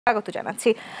স্বাগত জানাচ্ছি।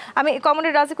 আমি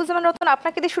কমরেড রাজিকুজ্জামান রতন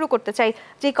আপনাকে দিয়ে শুরু করতে চাই।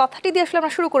 যে কথাটি দিয়ে আসলে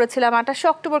আমরা শুরু করেছিলাম, 28শে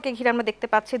অক্টোবরকে ঘিরে আমরা দেখতে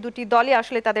পাচ্ছি দুটি দলই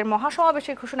আসলে তাদের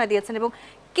মহাসমাবেশের ঘোষণা দিয়েছেন এবং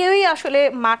কেউই আসলে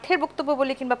মাঠের বক্তব্য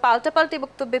বলি কিংবা পাল্টাপাল্টি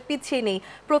বক্তব্যে পিছিয়ে নেই।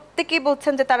 প্রত্যেকেই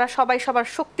বলছেন যে তারা সবাই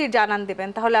সবার শক্তির জানান দেবেন।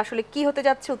 তাহলে আসলে কি হতে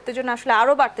যাচ্ছে, উত্তেজনা আসলে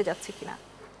আরো বাড়তে যাচ্ছে কিনা?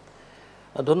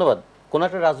 ধন্যবাদ। কোন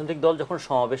একটা রাজনৈতিক দল যখন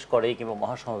সমাবেশ করে কিংবা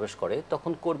মহাসমাবেশ করে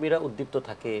তখন কর্মীরা উদ্দীপ্ত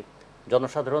থাকে,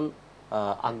 জনসাধারণ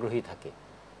আগ্রহী থাকে।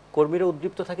 কর্মীরা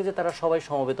উদ্দীপ্ত থাকে যে তারা সবাই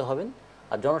সমবেত হবেন,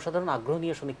 আর জনসাধারণ আগ্রহ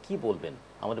নিয়ে শুনে কি বলবেন,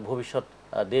 আমাদের ভবিষ্যৎ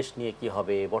দেশ নিয়ে কি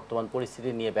হবে, বর্তমান পরিস্থিতি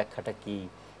নিয়ে ব্যাখ্যাটা কি,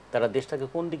 তারা দেশটাকে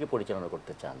কোন দিকে পরিচালনা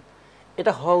করতে চান,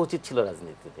 এটা হওয়া উচিত ছিল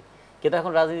রাজনীতিতে। কিন্তু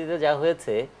এখন রাজনীতিতে যা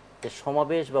হয়েছে যে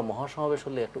সমাবেশ বা মহাসমাবেশ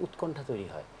হলে একটা উৎকণ্ঠা তৈরি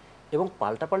হয় এবং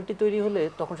পাল্টাপাল্টি তৈরি হলে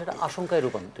তখন সেটা আশঙ্কায়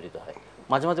রূপান্তরিত হয়।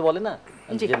 মাঝে মাঝে বলে না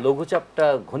যে লঘুচাপটা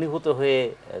ঘনীভূত হয়ে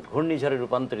ঘূর্ণিঝড়ে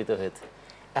রূপান্তরিত হয়েছে।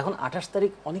 এখন 28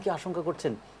 তারিখ অনেকে আশঙ্কা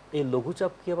করছেন এই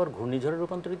লঘুচাপ কি আবার ঘূর্ণিঝড়ে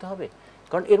রূপান্তরিত হবে,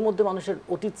 কারণ এর মধ্যে মানুষের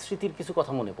অতীত স্মৃতির কিছু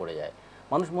কথা মনে পড়ে যায়।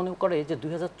 মানুষ মনে করে যে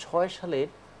 2006 সালের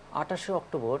 28শে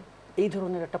অক্টোবর এই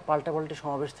ধরনের একটা পাল্টাপাল্টি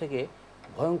সমাবেশ থেকে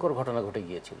ভয়ঙ্কর ঘটনা ঘটে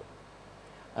গিয়েছিল।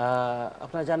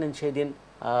 আপনারা জানেন সেই দিন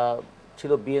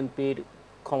ছিল বিএনপির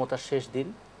ক্ষমতার শেষ দিন।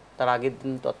 তার আগের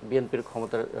দিন বিএনপির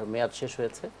ক্ষমতার মেয়াদ শেষ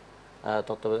হয়েছে।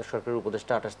 তত্ত্বাবধায়ক সরকারের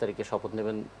উপদেষ্টা 28 তারিখে শপথ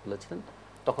নেবেন বলেছিলেন।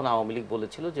 তখন আওয়ামী লীগ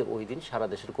বলেছিল যে ওই দিন সারা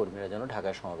দেশের কর্মীরা যেন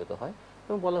ঢাকায় সমবেত হয়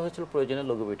এবং বলা হয়েছিল প্রয়োজনে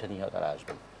লঘু বৈঠক নিয়ে তারা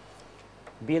আসবেন।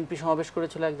 বিএনপি সমাবেশ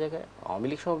করেছিল এক জায়গায়, আওয়ামী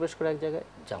লীগ সমাবেশ করে এক জায়গায়,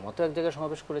 জামাতও এক জায়গায়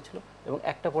সমাবেশ করেছিল এবং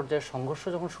একটা পর্যায়ে সংঘর্ষ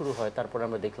যখন শুরু হয় তারপরে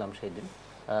আমরা দেখলাম সেই দিন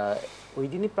ওই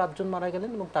দিনই 5 জন মারা গেলেন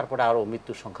এবং তারপরে আরও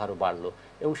মৃত্যুর সংখ্যা আরও বাড়লো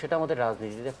এবং সেটা আমাদের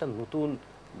রাজনীতিতে একটা নতুন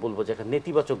বলবো যে একটা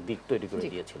নেতিবাচক দিক তৈরি করে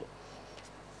দিয়েছিল।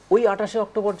 ওই 28শে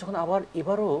অক্টোবর যখন আবার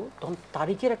এবারও, তখন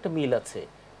তারিখের একটা মিল আছে,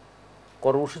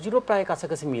 কর্মসূচিরও প্রায়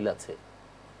কাছাকাছি মিল আছে,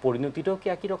 পরিণতিটাও কি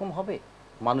একই রকম হবে,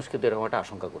 মানুষকে তো এরকম একটা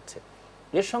আশঙ্কা করছে।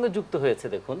 এর সঙ্গে যুক্ত হয়েছে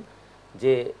দেখুন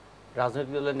যে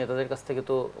রাজনৈতিক দলের নেতাদের কাছ থেকে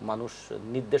তো মানুষ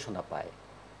নির্দেশনা পায়,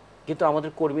 কিন্তু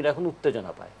আমাদের কর্মীরা এখন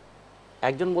উত্তেজনা পায়।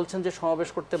 একজন বলছেন যে সমাবেশ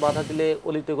করতে বাধা দিলে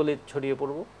অলিতে গলিতে ছড়িয়ে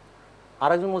পড়ব,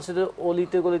 আরেকজন বলছে যে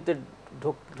অলিতে গলিতে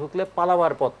ঢুকলে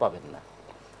পালাবার পথ পাবেন না।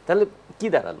 তাহলে কি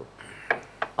দাঁড়ালো?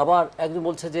 আবার একজন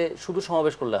বলছে যে শুধু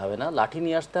সমাবেশ করলে হবে না, লাঠি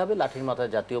নিয়ে আসতে হবে, লাঠির মাথায়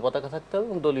জাতীয় পতাকা থাকতে হবে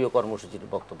এবং দলীয় কর্মসূচির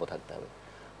বক্তব্য থাকতে হবে।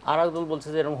 আর একদল বলছে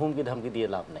যে এরকম হুমকি ধামকি দিয়ে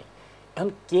লাভ নাই। এখন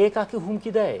কে কাকে হুমকি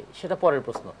দেয় সেটা পরের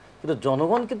প্রশ্ন, কিন্তু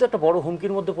জনগণ কিন্তু একটা বড়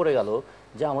হুমকির মধ্যে পড়ে গেল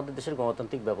যে আমাদের দেশের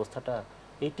গণতান্ত্রিক ব্যবস্থাটা,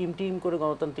 এই টিম করে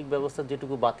গণতান্ত্রিক ব্যবস্থা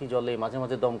যেটুকু বাতি জ্বলে মাঝে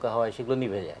মাঝে দমকা হয় সেগুলো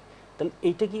নিভে যায়। তাহলে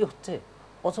এইটা কি হচ্ছে?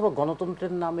 অথবা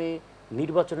গণতন্ত্রের নামে,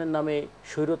 নির্বাচনের নামে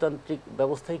স্বৈরতান্ত্রিক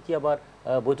ব্যবস্থায় কি আবার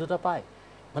বৈধতা পায়?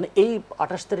 মানে এই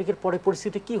 28 তারিখের পরে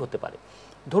পরিস্থিতি কি হতে পারে?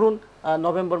 ধরুন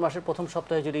নভেম্বর মাসের প্রথম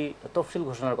সপ্তাহে যদি তফসিল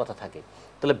ঘোষণার কথা থাকে,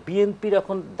 তাহলে বিএনপির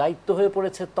এখন দায়িত্ব হয়ে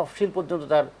পড়েছে তফসিল পর্যন্ত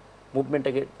তার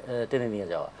মুভমেন্টটাকে টেনে নিয়ে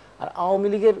যাওয়া, আর আওয়ামী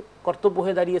লীগের কর্তব্য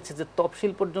হয়ে দাঁড়িয়েছে যে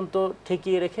তফসিল পর্যন্ত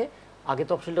ঠেকিয়ে রেখে আগে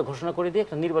তফসিলটা ঘোষণা করে দিয়ে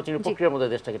একটা নির্বাচনী প্রক্রিয়ার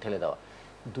মধ্যে দেশটাকে ঠেলে দেওয়া।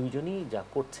 দুইজনই যা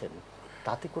করছেন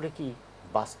তাতে করে কি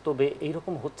বাস্তবে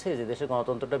এইরকম হচ্ছে যে দেশের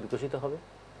গণতন্ত্রটা বিকশিত হবে?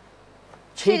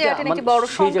 বড়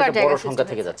সংখ্যা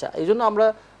থেকে যাচ্ছে। এই জন্য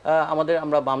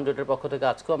আমরা বাম জোটের পক্ষ থেকে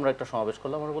আজকেও আমরা একটা সমাবেশ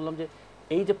করলাম। আমরা বললাম যে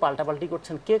এই যে পাল্টাপাল্টি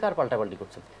করছেন, কে কার পাল্টাপাল্টি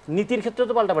করছেন? নীতির ক্ষেত্রে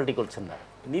তো পাল্টাপাল্টি করছেন না,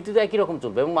 নীতি তো একই রকম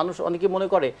চলবে। এবং মানুষ অনেকে মনে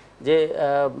করে যে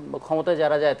ক্ষমতায়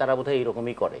যারা যায় তারা বোধহয়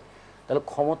এইরকমই করে। তাহলে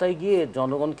ক্ষমতায় গিয়ে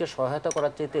জনগণকে সহায়তা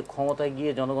করার চাইতে ক্ষমতায়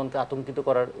গিয়ে জনগণকে আতঙ্কিত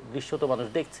করার দৃশ্য তো মানুষ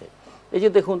দেখছে। এই যে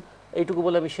দেখুন, এইটুকু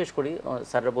বলে আমি শেষ করি,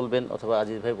 স্যাররা বলবেন অথবা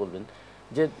আজিজ ভাই বলবেন,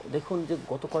 যে দেখুন যে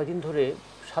গত কয়েকদিন ধরে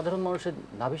সাধারণ মানুষের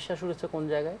নাভিশ্বাস উঠেছে কোন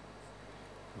জায়গায়,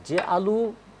 যে আলু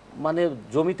মানে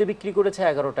জমিতে বিক্রি করেছে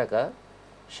 11 টাকা,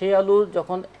 সেই আলু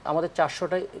যখন আমাদের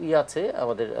 400টা আছে,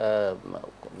 আমাদের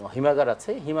হিমাগার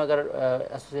আছে, হিমাগার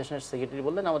অ্যাসোসিয়েশনের সেক্রেটারি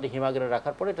বললেন আমাদের হিমাগারে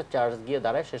রাখার পরে এটা চার্জ গিয়ে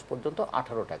দাঁড়ায় শেষ পর্যন্ত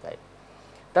 18 টাকায়।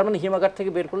 তার মানে হিমাগার থেকে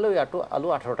বের করলে ওই আলু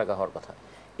 18 টাকা হওয়ার কথা।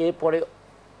 এরপরে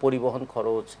পরিবহন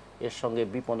খরচ, এর সঙ্গে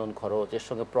বিপণন খরচ, এর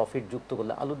সঙ্গে প্রফিট যুক্ত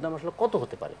করলে আলুর দাম আসলে কত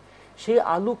হতে পারে? সেই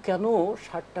আলু কেন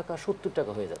 60 টাকা 70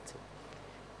 টাকা হয়ে যাচ্ছে?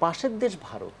 পাশের দেশ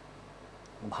ভারত,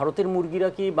 ভারতের মুরগিরা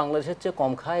কি বাংলাদেশের চেয়ে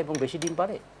কম খায় এবং বেশি ডিম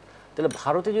পারে? তাহলে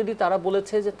ভারতে যদি তারা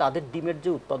বলেছে যে তাদের ডিমের যে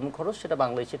উৎপাদন খরচ সেটা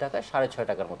বাংলাদেশি টাকায় 6.5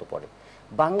 টাকার মতো পড়ে,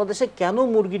 বাংলাদেশে কেন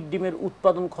মুরগির ডিমের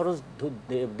উৎপাদন খরচ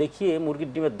দেখিয়ে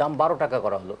মুরগির ডিমের দাম 12 টাকা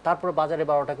করা হলো, তারপরে বাজারে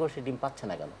 12 টাকাও সে ডিম পাচ্ছে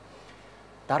না কেন?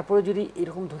 তারপরে যদি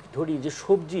এরকম ধরি যে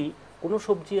সবজি, কোনো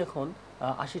সবজি এখন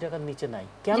 80 টাকার নিচে নাই,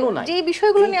 কেন নাই? যে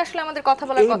বিষয়গুলো নিয়ে আসলে আমাদের কথা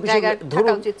বলার জায়গা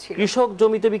থাকা উচিত ছিল। কৃষক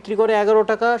জমিতে বিক্রি করে 11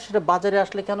 টাকা, সেটা বাজারে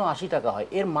আসলে কেন 80 টাকা হয়?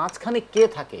 এর মাঝখানে কে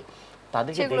থাকে?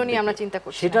 তাদেরকে নিয়ে আমরা চিন্তা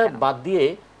করছি। সেটা বাদ দিয়ে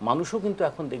মানুষও কিন্তু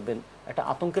এখন দেখবেন একটা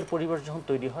আতঙ্কের পরিবেশ যখন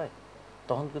তৈরি হয়,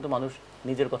 তখন কিন্তু মানুষ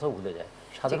নিজের কথাও ভুলে যায়।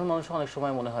 সাধারণ মানুষ অনেক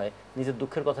সময় মনে হয় নিজের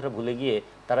দুঃখের কথাটা ভুলে গিয়ে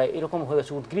তারা এরকম হয়ে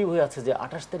আছে, উদ্গ্রীব হয়ে আছে যে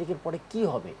 28 তারিখের পরে কি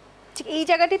হবে। ঠিক এই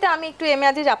জায়গাটিতে আমি একটু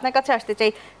আজিজ আপনার কাছে আসতে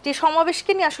চাই, যে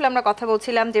সমাবেশকে নিয়ে আসলে আমরা কথা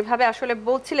বলছিলাম, যেভাবে আসলে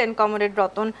বলছিলেন কমরেড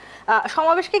রতন,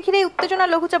 সমাবেশকে ঘিরে উত্তেজনা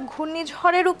লঘুচাপ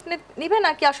ঘূর্ণিঝড়ের রূপ নিবে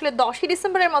নাকি আসলে 10ই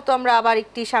ডিসেম্বরের মতো আমরা আবার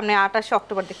একটি সামনে 28শে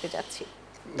অক্টোবর দেখতে যাচ্ছি?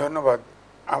 ধন্যবাদ।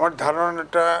 আমার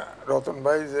ধারণাটা রতন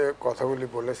ভাই যে কথাগুলি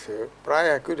বলেছে প্রায়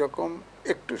একই রকম,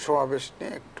 একটু সমাবেশ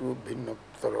নিয়ে একটু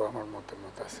ভিন্নতর আমার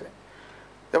মতামত আছে।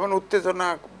 যেমন উত্তেজনা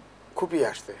খুবই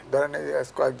আসছে, ধরেন এই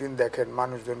কয়েকদিন দেখেন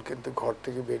মানুষজন কিন্তু ঘর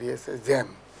থেকে বেরিয়েছে জ্যাম,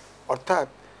 অর্থাৎ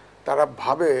তারা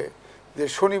ভাবে যে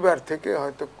শনিবার থেকে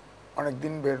হয়তো অনেক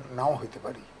দিন বের নাও হইতে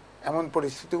পারি, এমন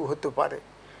পরিস্থিতিও হতে পারে।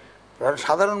 কারণ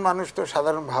সাধারণ মানুষ তো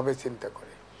সাধারণভাবে চিন্তা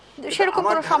করে। সেরকম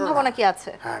কোনো সম্ভাবনা কি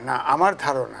আছে? হ্যাঁ, না, আমার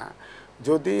ধারণা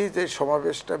যদি যে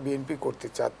সমাবেশটা বিএনপি করতে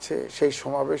চাচ্ছে সেই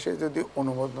সমাবেশে যদি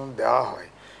অনুমোদন দেওয়া হয়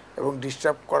এবং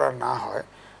ডিস্টার্ব করা না হয়,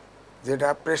 যেটা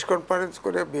প্রেস কনফারেন্স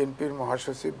করে বিএনপির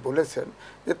মহাসচিব বলেছেন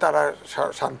যে তারা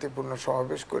শান্তিপূর্ণ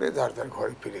সমাবেশ করে যার যার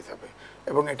ঘরে ফিরে যাবে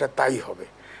এবং এটা তাই হবে।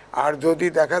 আর যদি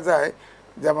দেখা যায়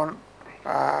যেমন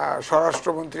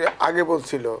স্বরাষ্ট্রমন্ত্রী আগে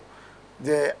বলছিল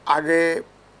যে আগে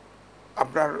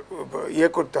আপনার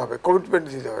করতে হবে, কমিটমেন্ট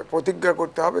দিতে হবে, প্রতিজ্ঞা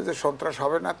করতে হবে যে সন্ত্রাস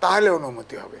হবে না, তাহলে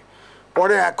অনুমতি হবে।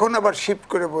 পরে এখন আবার শিফট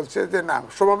করে বলছে যে না,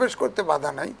 সমাবেশ করতে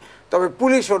বাধা নাই, তবে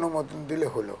পুলিশ অনুমোদন দিলে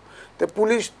হলো। তো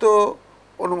পুলিশ তো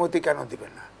অনুমতি কেন দিবে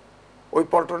না? ওই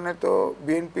পল্টনে তো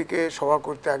বিএনপিকে সভা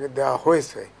করতে আগে দেওয়া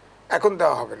হয়েছে, এখন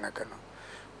দেওয়া হবে না কেন?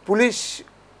 পুলিশ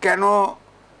কেন?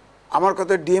 আমার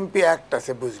কথা ডিএমপি অ্যাক্ট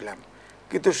আছে বুঝলাম,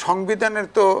 কিন্তু সংবিধানের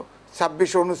তো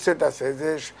 26 অনুচ্ছেদ আছে যে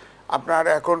আপনার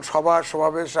এখন সভা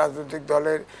সমাবেশ রাজনৈতিক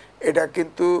দলের এটা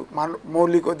কিন্তু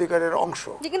মৌলিক অধিকারের অংশ।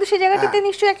 কিন্তু সেই জায়গাটিতে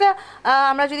নিশ্চয়ই একটা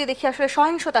আমরা যদি দেখি আসলে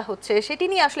সহিংসতা হচ্ছে, সেটি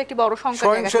নিয়ে আসলে একটি বড় সংকট।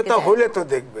 সহিংসতা হলে তো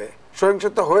দেখবে,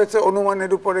 সহিংসতা হয়েছে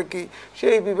অনুমানের উপরে কি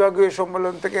সেই বিভাগীয়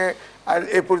সম্মেলন থেকে আর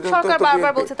এ পর্যন্ত সরকার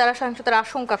বারবার বলছে তারা সহিংসতার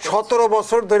আশঙ্কা করছে। 17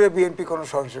 বছর ধরে বিএনপি কোনো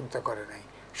সহিংসতা করে নাই,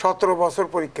 17 বছর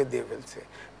পরীক্ষা দিয়ে ফেলছে।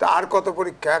 তা আর কত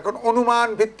পরীক্ষা? এখন অনুমান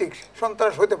ভিত্তিক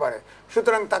সন্ত্রাস হতে পারে,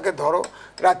 সুতরাং তাকে ধরো,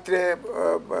 রাত্রে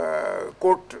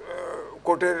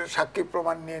কোর্টের সাক্ষী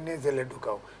প্রমাণ নিয়ে নিয়ে জেলে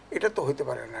ঢুকাও। এটা তো হইতে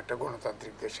পারে না একটা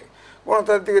গণতান্ত্রিক দেশে।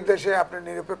 গণতান্ত্রিক দেশে আপনি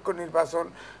নিরপেক্ষ নির্বাচন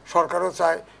সরকারও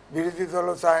চায়, বিরোধী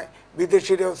দলও চায়,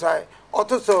 বিদেশিরাও চায়,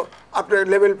 অথচ আপনি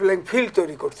লেভেল প্লেইং ফিল্ড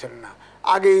তৈরি করছেন না।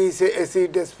 আগে এসি,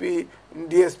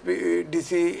 ডিএসপি,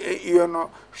 ডিসি, ইউএনও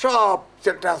সব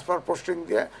ট্রান্সফার পোস্টিং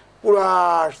দিয়ে পুরা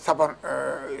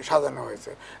সাজানো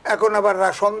হয়েছে। এখন আবার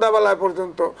সন্ধ্যাবেলায়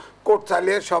পর্যন্ত কোর্ট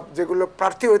চালিয়ে সব যেগুলো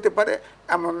প্রার্থী হতে পারে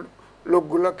এমন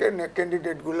লোকগুলোকে,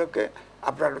 ক্যান্ডিডেটগুলোকে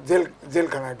আপনার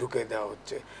জেলখানায় ঢুকিয়ে দেওয়া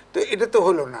হচ্ছে। তো এটা তো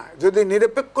হলো না। যদি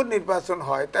নিরপেক্ষ নির্বাচন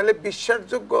হয় তাহলে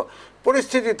বিশ্বাসযোগ্য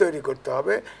পরিস্থিতি তৈরি করতে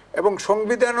হবে এবং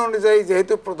সংবিধান অনুযায়ী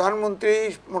যেহেতু প্রধানমন্ত্রী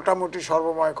মোটামুটি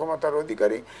সর্বময় ক্ষমতার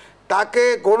অধিকারী, তাকে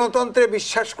গণতন্ত্রে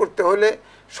বিশ্বাস করতে হলে,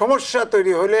 সমস্যা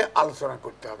তৈরি হলে আলোচনা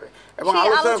করতে হবে এবং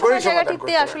আলোচনা করে সমাধান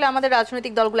করতে হবে। আসলে আমাদের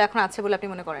রাজনৈতিক দলগুলো এখন আছে বলে আপনি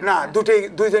মনে করেন? না,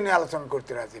 দুইজনই আলোচনা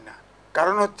করতে রাজি না।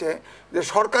 কারণ হচ্ছে যে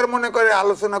সরকার মনে করে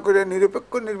আলোচনা করে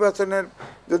নিরপেক্ষ নির্বাচনের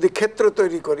যদি ক্ষেত্র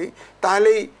তৈরি করি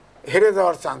তাহলেই হেরে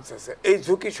যাওয়ার চান্স আছে, এই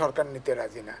ঝুঁকি সরকার নিতে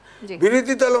রাজি না।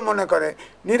 বিরোধী দলও মনে করে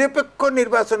নিরপেক্ষ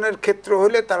নির্বাচনের ক্ষেত্র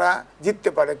হলে তারা জিততে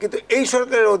পারে, কিন্তু এই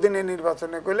সরকারের অধীনে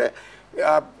নির্বাচনে গেলে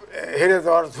হেরে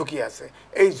যাওয়ার ঝুঁকি আছে।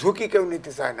 এই ঝুঁকি কেউ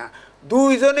নিতে চায় না।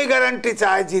 দুইজনই গ্যারান্টি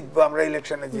চায় জিতবো, আমরা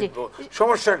ইলেকশনে জিতবো।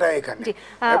 সমস্যাটা এখানে।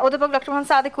 অধ্যাপক ডক্টর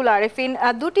মোহাম্মদ সাদেকুল আরেফিন,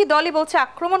 দুটি দলই বলছে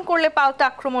আক্রমণ করলে পাল্টা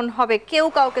আক্রমণ হবে, কেউ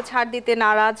কাউকে ছাড় দিতে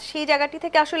নারাজ। সেই জায়গাটি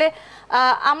থেকে আসলে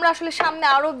আমরা আসলে সামনে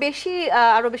আরো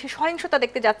বেশি সহিংসতা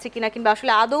দেখতে যাচ্ছি কিনা, কিংবা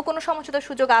আসলে আদৌ কোনো সমঝোতার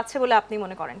সুযোগ আছে বলে আপনি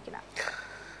মনে করেন কিনা?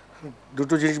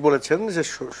 দুটো জিনিস বলেছেন, যে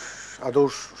আদৌ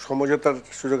সমঝোতার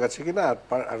সুযোগ আছে কিনা, আর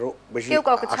আরো বেশি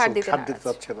ছাড় দিতে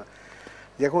চাচ্ছে না।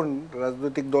 এখন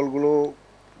রাজনৈতিক দলগুলো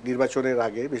নির্বাচনের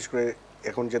আগে, বিশেষ করে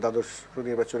এখন যে দ্বাদশ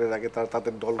নির্বাচনের আগে, তারা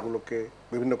তাদের দলগুলোকে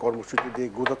বিভিন্ন কর্মসূচি দিয়ে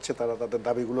গোছাচ্ছে, তারা তাদের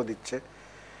দাবিগুলো দিচ্ছে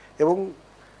এবং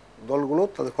দলগুলো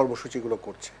তাদের কর্মসূচিগুলো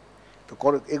করছে। তো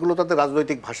এগুলো তাদের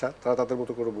রাজনৈতিক ভাষা, তারা তাদের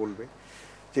মতো করে বলবে।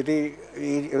 যেটি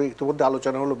ইতিমধ্যে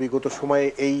আলোচনা হলো, বিগত সময়ে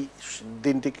এই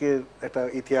দিনটিকে একটা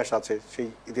ইতিহাস আছে, সেই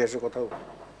ইতিহাসের কথা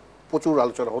প্রচুর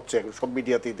আলোচনা হচ্ছে, এখন সব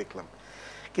মিডিয়াতেই দেখলাম।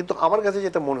 কিন্তু আমার কাছে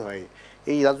যেটা মনে হয়,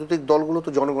 এই রাজনৈতিক দলগুলো তো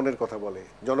জনগণের কথা বলে,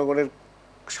 জনগণের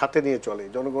সাথে নিয়ে চলে,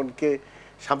 জনগণকে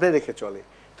সামনে রেখে চলে।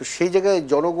 তো সেই জায়গায়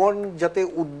জনগণ যাতে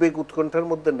উদ্বেগ উৎকণ্ঠার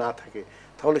মধ্যে না থাকে,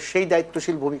 তাহলে সেই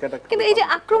দায়িত্বশীল ভূমিকাটা। কিন্তু এই যে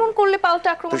আক্রমণ করলে পাল্টা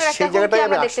আক্রমণের একটা হুমকি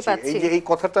আমরা দেখতে পাচ্ছি, এই যে এই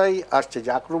কথাটাই আসছে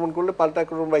যে আক্রমণ করলে পাল্টা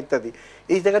আক্রমণ বা ইত্যাদি,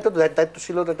 এই জায়গাতে তো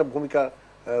দায়িত্বশীলতার একটা ভূমিকা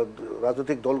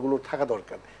রাজনৈতিক দলগুলো থাকা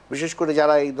দরকার, বিশেষ করে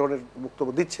যারা এই ধরনের বক্তব্য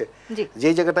দিচ্ছে,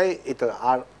 যেই জায়গাটায় এটা।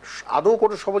 আর আদৌ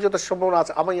কোনো সমঝোতার সম্ভাবনা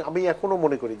আছে? আমি এখনো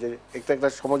মনে করি যে একটা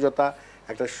সমঝোতা,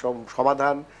 একটা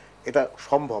সমাধান এটা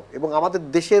সম্ভব, এবং আমাদের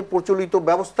দেশের প্রচলিত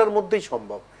ব্যবস্থার মধ্যেই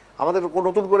সম্ভব। আমাদের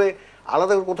নতুন করে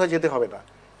আলাদা কোথাও যেতে হবে না,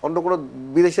 অন্য কোনো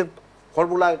বিদেশের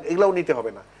ফর্মুলা এগুলাও নিতে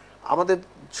হবে না। আমাদের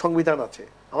সংবিধান আছে,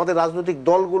 আমাদের রাজনৈতিক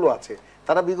দলগুলো আছে,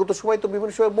 তারা বিগত সময় তো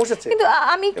বিভিন্ন সময় বসেছে। কিন্তু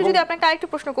আমি একটু যদি আপনাকে আরেকটু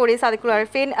প্রশ্ন করি সাদিকুল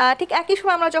আরিফিন, ঠিক একই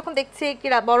সময় আমরা যখন দেখছি কি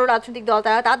বড় রাজনৈতিক দল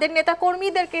তারা তাদের নেতা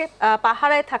কর্মীদেরকে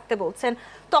পাহারায় থাকতে বলছেন,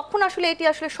 তখন আসলে এটি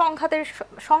আসলে সংঘাতের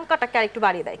সংখ্যাটাকে আরেকটু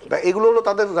বাড়িয়ে দেয় কিনা? এগুলো হলো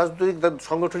তাদের রাজনৈতিক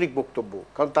সাংগঠনিক বক্তব্য,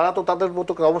 কারণ তারা তো তাদের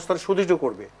মতো অবস্থান সুদৃঢ়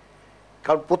করবে।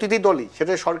 কারণ প্রতিটি দলই,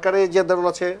 সেটা সরকারে যে দল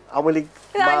আছে, আওয়ামী লীগ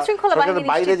বা সরকারের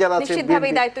বাইরে যারা আছে,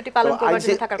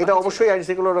 এটা অবশ্যই আইন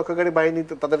শৃঙ্খলা রক্ষাকারী বাহিনী,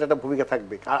 তাদের একটা ভূমিকা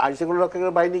থাকবে। আর আইন শৃঙ্খলা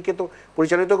রক্ষাকারী বাহিনীকে তো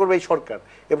পরিচালিত করবে এই সরকার,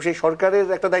 এবং সেই সরকারের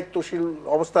একটা দায়িত্বশীল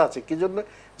অবস্থা আছে কি জন্য,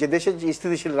 যে দেশের যে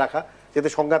স্থিতিশীল রাখা, যাতে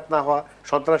সংঘাত না হওয়া,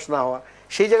 সন্ত্রাস না হওয়া।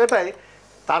 সেই জায়গাটায়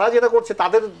তারা যেটা করছে,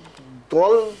 তাদের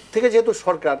দল থেকে যেহেতু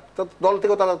সরকার, দল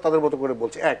থেকেও তারা তাদের মতো করে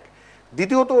বলছে। এক,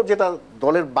 দ্বিতীয়ত যেটা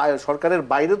দলের সরকারের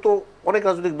বাইরে তো অনেক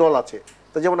রাজনৈতিক দল আছে,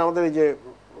 তো যেমন আমাদের এই যে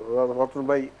রতন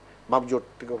ভাই মাপজোট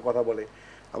থেকে কথা বলে,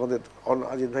 আমাদের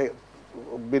আজিজ ভাই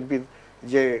বিএনপির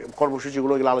যে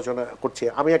কর্মসূচিগুলো এগুলো আলোচনা করছে,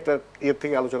 আমি একটা ইয়ের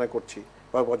থেকে আলোচনা করছি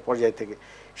পর্যায় থেকে,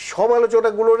 সব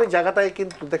আলোচনাগুলোর জায়গাটায়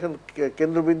কিন্তু দেখেন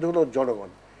কেন্দ্রবিন্দু হলো জনগণ।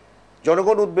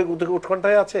 জনগণ উদ্বেগ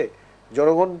উৎকণ্ঠায় আছে,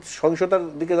 জনগণ সহিংসতার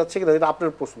দিকে যাচ্ছে কিনা, এটা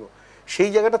আপনার প্রশ্ন। সেই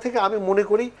জায়গাটা থেকে আমি মনে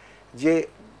করি যে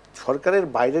সরকারের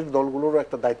বাইরের দলগুলোরও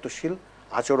একটা দায়িত্বশীল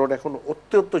আচরণ এখন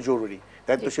অত্যন্ত জরুরি,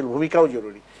 দায়িত্বশীল ভূমিকাও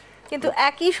জরুরি। কিন্তু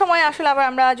একই সময় আসলে আবার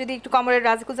আমরা যদি একটু কমরেড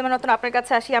রাজিকুজ্জামান রতন আপনার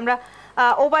কাছে আসি, আমরা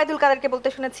ওবায়দুল কাদেরকে বলতে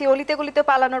শুনেছি অলিতে গলিতে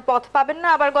পালানোর পথ পাবেন না,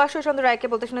 আবার গয়েশ্বরচন্দ্র রায়কে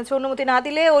বলতে শুনেছি অনুমতি না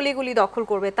দিলে অলিগুলি দখল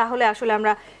করবে। তাহলে আসলে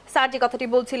আমরা স্যার যে কথাটি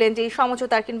বলছিলেন যে এই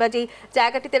সমঝোতার কিংবা যেই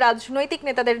জায়গাটিতে রাজনৈতিক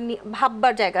নেতাদের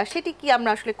ভাববার জায়গা, সেটি কি আমরা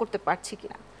আসলে করতে পারছি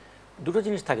কিনা? দুটো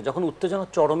জিনিস থাকে, যখন উত্তেজনা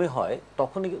চরমে হয়,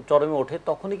 তখনই চরমে ওঠে,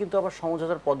 তখনই কিন্তু আবার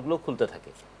সমঝোতার পথগুলো খুলতে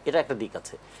থাকে, এটা একটা দিক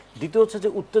আছে। দ্বিতীয় হচ্ছে যে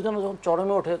উত্তেজনা যখন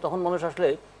চরমে ওঠে, তখন মানুষ আসলে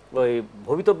ওই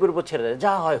ভবিতব্যের উপর ছেড়ে দেয়,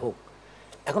 যা হয় হোক।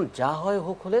 এখন যা হয়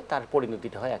হোক হলে তার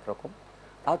পরিণতিটা হয় একরকম,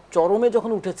 আর চরমে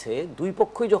যখন উঠেছে, দুই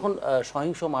পক্ষই যখন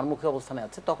সহিংস মারমুখী অবস্থানে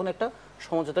আছে, তখন একটা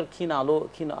সমঝোতার ক্ষীণ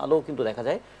আলো কিন্তু দেখা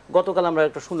যায়। গতকাল আমরা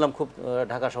একটা শুনলাম, খুব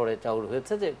ঢাকা শহরে চাউর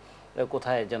হয়েছে যে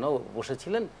কোথায় যেন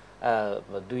বসেছিলেন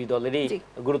দুই দলেরই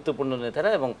গুরুত্বপূর্ণ নেতারা,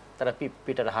 এবং তারা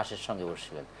পিটার হাঁসের সঙ্গে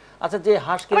বসছিলেন। আচ্ছা, যে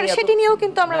হাঁসকে নিয়ে সেটি নিয়েও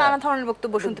কিন্তু আমরা নানা ধরনের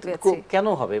বক্তব্য শুনতে পেয়েছি। কেন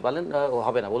হবে বলেন,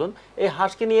 হবে না বলুন? এই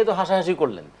হাঁসকে নিয়ে তো হাসাহাসি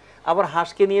করলেন, আবার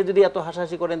হাঁসকে নিয়ে যদি এত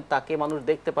হাসাহাসি করেন, তাকে মানুষ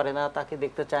দেখতে পারে না, তাকে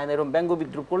দেখতে চায় না, এরকম ব্যঙ্গ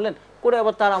বিদ্রুপ করলেন, করে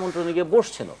আবার তার আমন্ত্রণে গিয়ে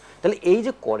বসছেন। তাহলে এই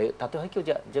যে করে, তাতে হয় কেউ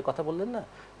যে কথা বললেন না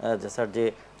যে স্যার, যে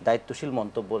দায়িত্বশীল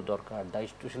মন্তব্য দরকার,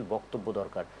 দায়িত্বশীল বক্তব্য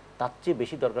দরকার, তার চেয়ে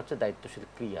বেশি দরকার হচ্ছে দায়িত্বশীল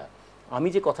ক্রিয়া। আমি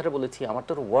যে কথাটা বলেছি, আমার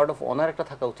তো ওয়ার্ড অফ অনার একটা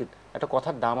থাকা উচিত, একটা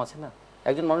কথার দাম আছে না।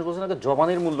 একজন মানুষ বলছেন না,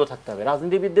 জবানের মূল্য থাকতে হবে।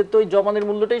 রাজনীতিবিদদের তো ওই জবানের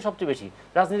মূল্যটাই সবচেয়ে বেশি।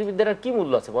 রাজনীতিবিদদের আর কি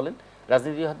মূল্য আছে বলেন?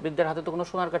 রাজনীতিবিদদের হাতে তো কোনো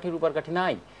সোনার কাঠি রূপার কাঠি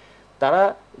নাই। তারা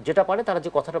যেটা পারে, তারা যে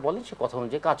কথাটা বলেন সে কথা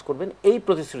অনুযায়ী কাজ করবেন, এই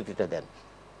প্রতিশ্রুতিটা দেন।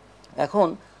 এখন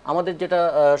আমাদের যেটা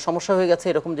সমস্যা হয়ে গেছে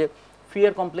এরকম, যে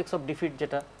ফিয়ার কমপ্লেক্স অফ ডিফিট,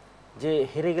 যেটা যে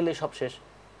হেরে গেলে সব শেষ,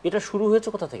 এটা শুরু হয়েছে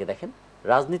কোথা থেকে দেখেন?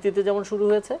 রাজনীতিতে যেমন শুরু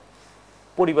হয়েছে,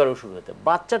 পরিবারেও শুরু হয়েছে।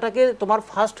 বাচ্চাটাকে তোমার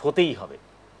ফার্স্ট হতেই হবে।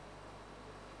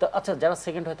 তো আচ্ছা, যারা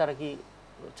সেকেন্ড হয় তারা কি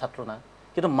ছাত্র না?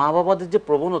 কিন্তু মা বাবাদের যে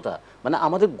প্রবণতা, মানে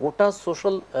আমাদের গোটা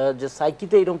সোশ্যাল যে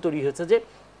সাইকিতে এরকম তৈরি হয়েছে যে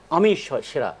আমি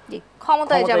সেরা,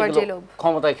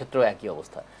 ক্ষমতায় ক্ষেত্রেও একই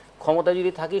অবস্থা। ক্ষমতায়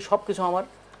যদি থাকি সব কিছু আমার,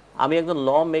 আমি একজন ল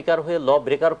মেকার হয়ে ল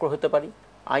ব্রেকার হতে পারি,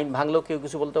 আইন ভাঙলেও কেউ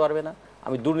কিছু বলতে পারবে না,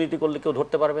 আমি দুর্নীতি করলে কেউ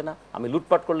ধরতে পারবে না, আমি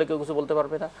লুটপাট করলে কেউ কিছু বলতে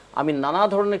পারবে না, আমি নানা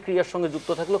ধরনের ক্রিয়ার সঙ্গে যুক্ত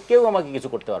থাকলেও কেউ আমাকে কিছু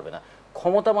করতে পারবে না।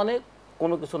 ক্ষমতা মানে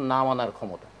কোনো কিছু না মানার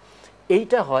ক্ষমতা।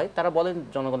 এইটা হয়, তারা বলেন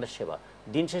জনগণের সেবা।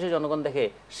 দিন শেষে জনগণ দেখে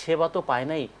সেবা তো পায়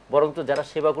নাই, বরং তো যারা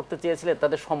সেবা করতে চেয়েছিলেন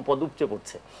তাদের সম্পদ উপচে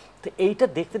পড়ছে। তো এইটা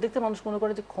দেখতে দেখতে মানুষ মনে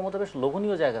করে যে ক্ষমতা বেশ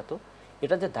লোভনীয় জায়গা, তো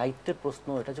এটা যে দায়িত্বের প্রশ্ন,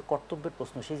 এটা যে কর্তব্যের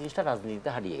প্রশ্ন, সেই জিনিসটা রাজনীতিতে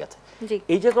হারিয়ে গেছে।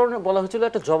 এই যে কারণে বলা হয়েছিল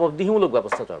একটা জবাবদিহিমূলক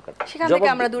ব্যবস্থা দরকার।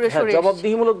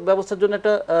 জবাবদিহিমূলক ব্যবস্থার জন্য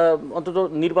একটা অন্তত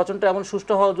নির্বাচনটা এমন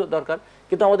সুষ্ঠু হওয়া দরকার।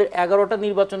 কিন্তু আমাদের 11টা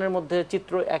নির্বাচনের মধ্যে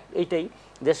চিত্র এইটাই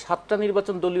যে 7টা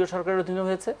নির্বাচন দলীয় সরকারের অধীনে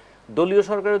হয়েছে। দলীয়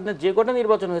সরকারের অধীনে যে কটা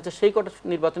নির্বাচন হয়েছে, সেই কটা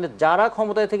নির্বাচনে যারা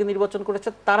ক্ষমতায় থেকে নির্বাচন করেছে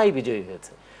তারাই বিজয়ী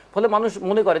হয়েছে। ফলে মানুষ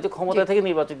মনে করে যে ক্ষমতা থেকে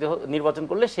নির্বাচন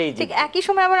করলে সেই জিতবে। একই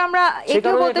সময় আবার আমরা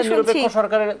এটাও বলতে শুনছি নিরপেক্ষ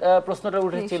সরকারের প্রশ্নটা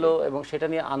উঠেছিল এবং সেটা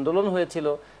নিয়ে আন্দোলন হয়েছিল,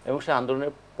 এবং সেই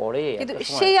আন্দোলনের পরে কিন্তু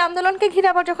সেই আন্দোলনকে ঘিরে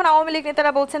আবার যখন আওয়ামী লীগ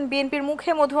নেতারা বলছেন বিএনপির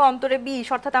মুখে মধু অন্তরে বিষ,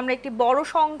 অর্থাৎ আমরা একটি বড়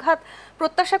সংঘাত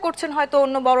প্রত্যাশা করছেন হয়তো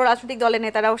অন্য বড় রাজনৈতিক দলের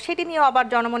নেতারাও, সেটি নিয়েও আবার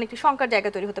জনমনে একটি শঙ্কার জায়গা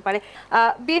তৈরি হতে পারে।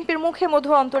 বিএনপির মুখে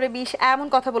মধু অন্তরে বিষ এমন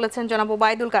কথা বলেছেন জনাব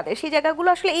ওবায়দুল কাদের। সেই জায়গাগুলো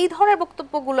আসলে এই ধরনের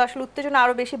বক্তব্যগুলো আসলে উত্তেজনা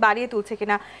আরো বেশি বাড়িয়ে তুলছে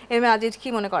কিনা, এম এ আজিজ কি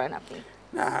মনে করেন আপনি?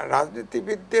 না,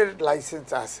 রাজনীতিবিদদের লাইসেন্স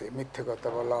আছে মিথ্যে কথা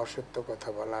বলা, অসত্য কথা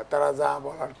বলা, তারা যা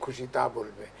বলার খুশি তা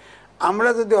বলবে। আমরা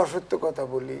যদি অসত্য কথা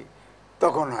বলি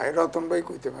তখন হয় রতন ভাই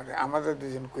কইতে পারে, আমাদের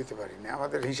দুজন কইতে পারি না,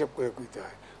 আমাদের হিসাব করে কইতে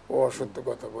হয় ও অসত্য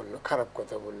কথা বললো, খারাপ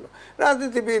কথা বললো।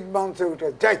 রাজনীতিবিদ মঞ্চে উঠে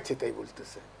যা ইচ্ছে তাই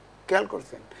বলতেছে, খেয়াল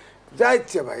করছেন? যা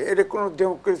ইচ্ছে ভাই, এটা কোনো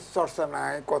ডেমোক্রেসি চর্চা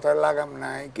নাই, কথার লাগাম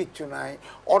নাই, কিচ্ছু নাই,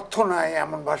 অর্থ নাই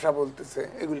এমন ভাষা বলতেছে,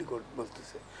 এগুলি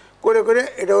বলতেছে করে করে।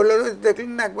 এটা হলো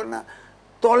দেখলেন না একবার, না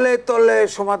তলে তলে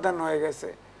সমাধান হয়ে গেছে।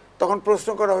 তখন প্রশ্ন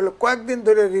করা হলো, কয়েকদিন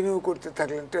ধরে রিনিউ করতে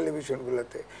থাকলেন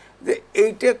টেলিভিশনগুলোতে যে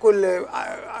এইটা করলে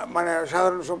মানে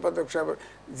সাধারণ সম্পাদক সাহেব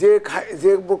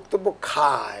যে বক্তব্য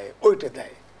খায় ওইটা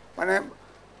দেয়, মানে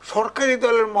সরকারি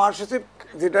দলের মহাসচিব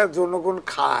যেটা জনগণ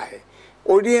খায়,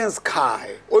 অডিয়েন্স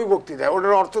খায়, ওই বক্তৃতা,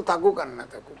 ওটার অর্থ থাকুক আর না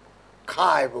থাকুক,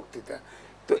 খায় বক্তৃতা।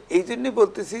 তো এই জন্যই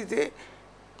বলতেছি যে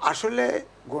আসলে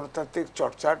গণতান্ত্রিক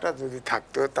চর্চাটা যদি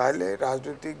থাকতো তাহলে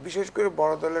রাজনৈতিক, বিশেষ করে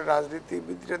বড় দলের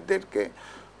রাজনীতিবিদদেরকে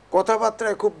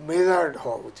কথাবার্তায় খুব মেজার্ড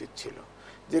হওয়া উচিত ছিল,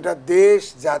 যেটা দেশ,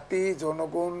 জাতি,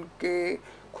 জনগণকে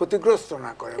ক্ষতিগ্রস্ত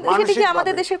না করে।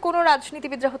 আমাদের দেশের কোন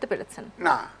রাজনীতিবিদরা হতে পেরেছেন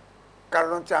না,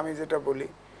 কারণ হচ্ছে আমি যেটা বলি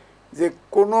যে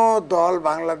কোনো দল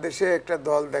বাংলাদেশে একটা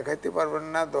দল দেখাইতে পারবেন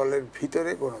না দলের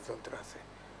ভিতরে গণতন্ত্র আছে,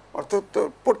 অর্থাৎ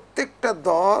প্রত্যেকটা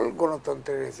দল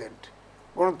গণতন্ত্রের এজেন্ট,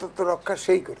 গণতন্ত্র রক্ষা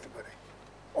সেই করতে পারে,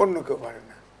 অন্য কেউ পারে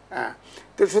না। হ্যাঁ,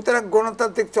 তো সুতরাং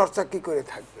গণতান্ত্রিক চর্চা কি করে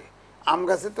থাকবে? আম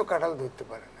গাছে তো কাঁঠাল ধরতে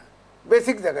পারে না,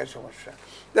 বেসিক জায়গায় সমস্যা।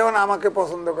 যেমন আমাকে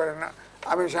পছন্দ করে না,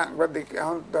 আমি সাংবাদিক,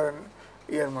 এখন ধরেন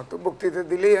ইয়ের মতো বক্তৃতা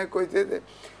দিলেই কইছে যে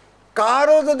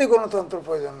কারো যদি গণতন্ত্র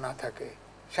প্রয়োজন না থাকে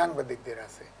সাংবাদিকদের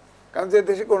আছে, কারণ যে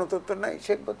দেশে গণতন্ত্র নাই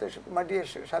সে মাটিয়ে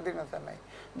স্বাধীনতা নাই।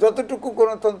 যতটুকু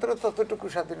গণতন্ত্র ততটুকু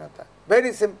স্বাধীনতা,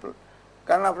 ভেরি সিম্পল।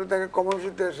 কারণ আপনি তাকে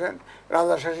কমিউনিস্ট আসেন,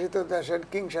 রাজা শাসিত আসেন,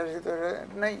 কিং শাসিত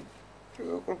নেই,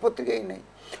 পত্রিকাই নেই।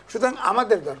 সুতরাং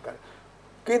আমাদের দরকার,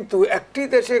 কিন্তু একটি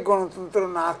দেশে গণতন্ত্র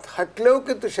না থাকলেও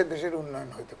কিন্তু সে দেশের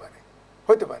উন্নয়ন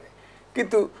হতে পারে,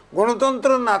 কিন্তু গণতন্ত্র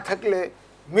না থাকলে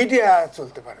মিডিয়া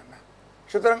চলতে পারে না।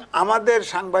 সুতরাং আমাদের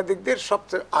সাংবাদিকদের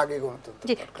সবচেয়ে আগে গণতন্ত্র।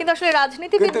 কিন্তু আসলে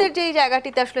রাজনীতিবিদদের যে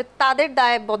জায়গাটিতে আসলে তাদের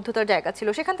দায়বদ্ধতার জায়গা ছিল,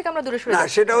 সেখান থেকে আমরা দূরে সরে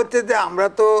যাচ্ছি। সেটা হচ্ছে যে আমরা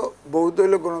তো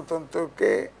বহুদলীয় গণতন্ত্রকে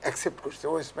অ্যাকসেপ্ট করছি,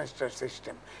 ওয়েস্টমিনস্টার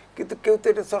সিস্টেম, কিন্তু কেউ তো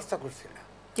এটা চর্চা করছে না।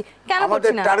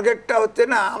 আমাদের টার্গেটটা হচ্ছে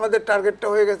না, আমাদের টার্গেটটা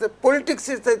হয়ে গেছে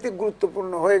পলিটিক্সের চাইতে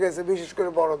গুরুত্বপূর্ণ হয়ে গেছে, বিশেষ করে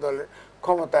বড় দলের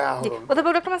ক্ষমতায় আহরণ।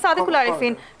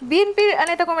 বিএনপির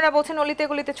নেতাকর্মীরা বলছেন অলিতে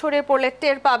গলিতে ছড়িয়ে পড়লে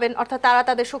টের পাবেন, অর্থাৎ তারা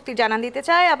তাদের শক্তি জানান দিতে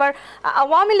চায়। আবার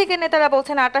আওয়ামী লীগের নেতারা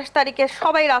বলছেন 28 তারিখে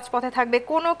সবাই রাজপথে থাকবে,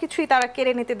 কোনো কিছুই তারা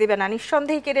কেড়ে নিতে দেবে না।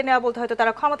 নিঃসন্দেহে কেড়ে নেওয়া বলতে হয়তো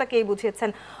তারা ক্ষমতাকেই বুঝিয়েছেন,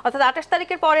 অর্থাৎ 28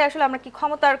 তারিখের পরে আসলে আমরা কি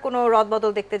ক্ষমতার কোনো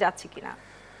রদবদল দেখতে যাচ্ছি কিনা?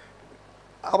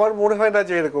 আমার মনে হয় না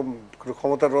যে এরকম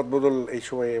ক্ষমতার রদবদল এই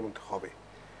সময়ে হবে।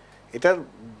 এটার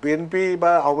বিএনপি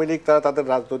বা আওয়ামী লীগ তারা তাদের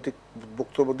রাজনৈতিক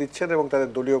বক্তব্য দিচ্ছেন এবং তাদের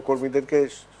দলীয় কর্মীদেরকে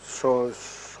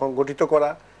সংগঠিত করা,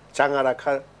 চাঙা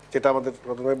রাখা, যেটা আমাদের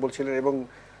প্রথমে বলছিলেন, এবং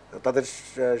তাদের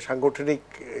সাংগঠনিক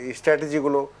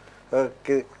স্ট্র্যাটেজিগুলো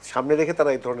কে সামনে রেখে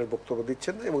তারা এই ধরনের বক্তব্য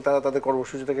দিচ্ছেন এবং তারা তাদের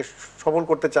কর্মসূচিটাকে সফল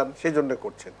করতে চান, সেই জন্য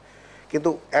করছেন। কিন্তু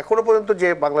এখনো পর্যন্ত যে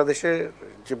বাংলাদেশের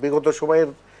যে বিগত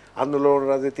সময়ের আন্দোলন,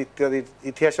 রাজনীতি ইত্যাদির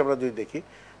ইতিহাস আমরা যদি দেখি,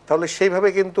 তাহলে সেইভাবে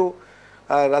কিন্তু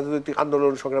রাজনৈতিক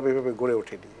আন্দোলন সংগ্রাম এইভাবে গড়ে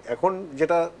ওঠেনি। এখন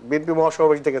যেটা বিএনপি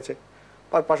মহাসমাবেশ দেখেছে,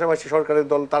 তার পাশাপাশি সরকারের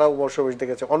দল তারাও মহাসমাবেশ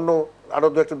দেখেছে, অন্য আরও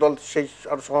দু একটা দল সেই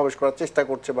আরও সমাবেশ করার চেষ্টা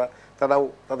করছে বা তারাও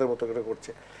তাদের মতো করে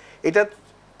করছে। এটা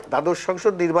দ্বাদশ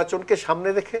সংসদ নির্বাচনকে সামনে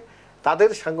রেখে তাদের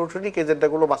সাংগঠনিক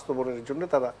এজেন্ডাগুলো বাস্তবায়নের জন্য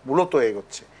তারা মূলত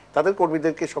এগোচ্ছে, তাদের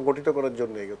কর্মীদেরকে সংগঠিত করার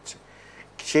জন্য এগোচ্ছে।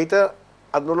 সেইটা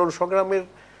আন্দোলন সংগ্রামের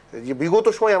যে বিগত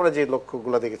সময় আমরা যে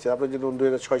লক্ষ্যগুলো দেখেছি, আপনি যদি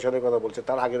 2006 সালের কথা বলছেন,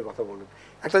 তার আগের কথা বলেন,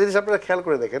 একটা জিনিস আপনারা খেয়াল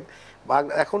করে দেখেন,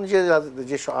 এখন যে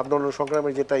আন্দোলন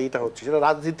সংগ্রামের যেটা এটা হচ্ছে, সেটা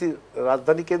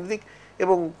রাজধানী কেন্দ্রিক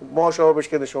এবং মহাসমাবেশ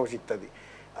কেন্দ্রিক সমাবেশ ইত্যাদি।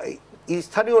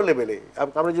 স্থানীয় লেভেলে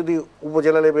আমরা যদি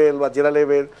উপজেলা লেভেল বা জেলা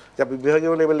লেভেল, যা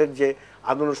বিভাগীয় লেভেলের যে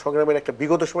আন্দোলন সংগ্রামের একটা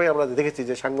বিগত সময় আমরা দেখেছি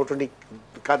যে সাংগঠনিক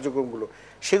কার্যক্রমগুলো,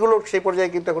 সেগুলো সেই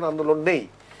পর্যায়ে কিন্তু এখন আন্দোলন নেই।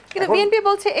 কিন্তু বিএনপি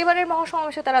বলছে এবারের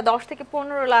মহাসমাবেশে তারা 10 থেকে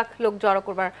 15 লাখ লোক জড়ো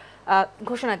করবার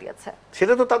ঘোষণা দিয়েছে।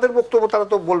 সেটা তো তাদের বক্তব্য, তারা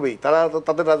তো বলবেই, তারা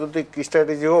তাদের রাজনৈতিক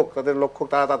স্ট্র্যাটেজি হোক, তাদের লক্ষ্য,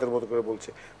 তারা তাদের মতো করে বলছে।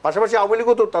 পাশাপাশি আওয়ামী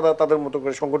লীগও তো তারা তাদের মতো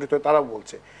করে সংগঠিত হয়ে তারাও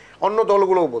বলছে, অন্য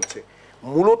দলগুলোও বলছে।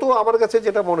 মূলত আমার কাছে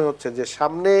যেটা মনে হচ্ছে যে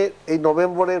সামনে এই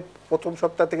নভেম্বরের প্রথম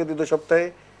সপ্তাহ থেকে দ্বিতীয় সপ্তাহে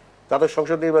দ্বাদশ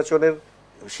সংসদ নির্বাচনের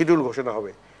শিডিউল ঘোষণা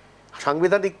হবে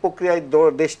সাংবিধানিক প্রক্রিয়ায়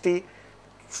দেশটি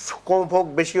কম হোক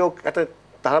বেশি হোক একটা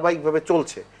ধারাবাহিকভাবে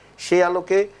চলছে। সেই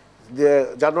আলোকে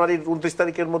জানুয়ারির 29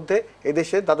 তারিখের মধ্যে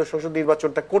এদেশে দ্বাদশ সংসদ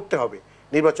নির্বাচনটা করতে হবে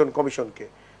নির্বাচন কমিশনকে।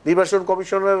 নির্বাচন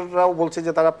কমিশনাররাও বলছে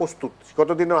যে তারা প্রস্তুত।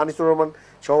 গতদিনও আনিসুর রহমান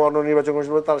সহ অন্য নির্বাচন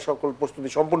কমিশনার তারা সকল প্রস্তুতি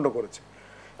সম্পূর্ণ করেছে।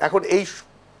 এখন এই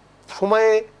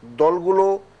সময়ে দলগুলো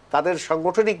তাদের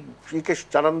সাংগঠনিক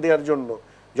জানান দেওয়ার জন্য,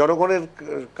 জনগণের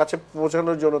কাছে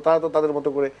পৌঁছানোর জন্য তারা তো তাদের মতো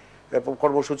করে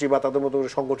কর্মসূচি বা তাদের মতো করে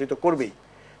সংগঠিত করবেই।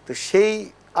 তো সেই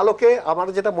আলোকে আমার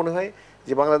যেটা মনে হয়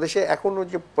যে বাংলাদেশে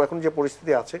এখন যে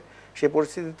পরিস্থিতি আছে সেই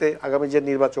পরিস্থিতিতে আগামী যে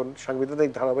নির্বাচন সাংবিধানিক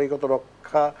ধারাবাহিকতা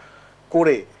রক্ষা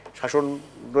করে শাসন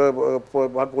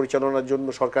পরিচালনার জন্য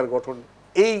সরকার গঠন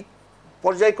এই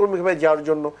পর্যায়ক্রমিকভাবে যাওয়ার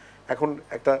জন্য এখন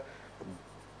একটা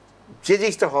যে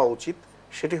জিনিসটা হওয়া উচিত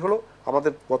সেটি হলো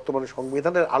আমাদের বর্তমানে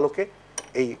সংবিধানের আলোকে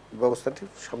এই ব্যবস্থাটি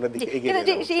সামনের দিকে এগিয়ে নিয়ে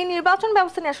যাওয়া। এই নির্বাচন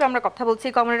ব্যবস্থা নিয়ে আসলে আমরা কথা বলছি।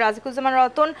 কমরেড রাজিকুজ্জামান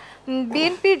রতন,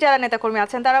 বিএনপির যারা নেতাকর্মী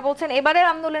আছেন তারা বলছেন এবারের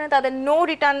আন্দোলনে তাদের নো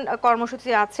রিটার্ন কর্মসূচি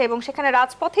আছে এবং সেখানে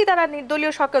রাজপথেই তারা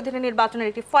নির্দলীয় সরকার অধীনে নির্বাচনের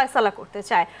একটি ফয়সালা করতে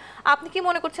চায়। আপনি কি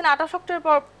মনে করছেন 28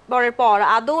 অক্টোবরের পর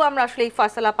আদৌ আমরা আসলে এই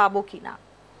ফয়সালা পাবো কিনা?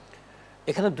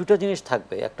 এখানে দুটো জিনিস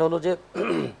থাকবে। একটা হলো যে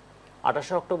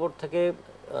 28 অক্টোবর থেকে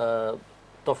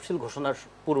তফসিল ঘোষণার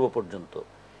পূর্ব পর্যন্ত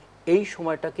এই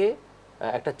সময়টাকে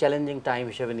একটা চ্যালেঞ্জিং টাইম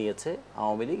হিসেবে নিয়েছে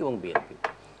আওয়ামী লীগ এবং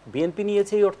বিএনপি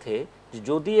নিয়েছে এই অর্থে যে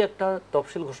যদি একটা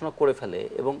তফসিল ঘোষণা করে ফেলে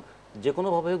এবং যে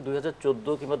কোনোভাবে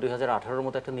 2014 কিংবা 2018-এর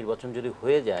মতো একটা নির্বাচন যদি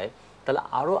হয়ে যায় তাহলে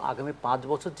আরও আগামী 5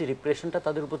 বছর যে রিপ্রেশনটা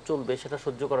তাদের উপর চলবে সেটা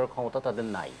সহ্য করার ক্ষমতা তাদের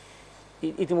নাই।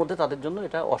 ইতিমধ্যে তাদের জন্য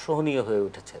এটা অসহনীয় হয়ে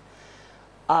উঠেছে।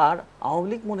 আর আওয়ামী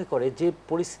লীগ মনে করে যে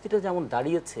পরিস্থিতিটা যেমন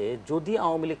দাঁড়িয়েছে যদি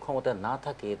আওয়ামী লীগ ক্ষমতা না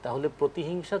থাকে তাহলে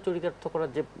প্রতিহিংসা চরিতার্থ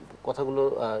করার যে কথাগুলো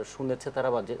শুনেছে তারা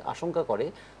বা যে আশঙ্কা করে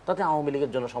তাতে আওয়ামী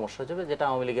লীগের জন্য সমস্যা হয়ে যাবে, যেটা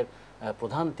আওয়ামী লীগের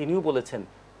প্রধান তিনিও বলেছেন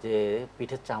যে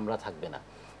পিঠের চামড়া থাকবে না।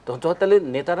 তো তাহলে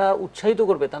নেতারা উৎসাহিত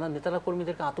করবে, তারা নেতারা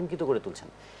কর্মীদেরকে আতঙ্কিত করে তুলছেন।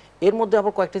 এর মধ্যে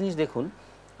আবার কয়েকটা জিনিস দেখুন।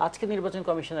 আজকে নির্বাচন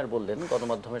কমিশনার বললেন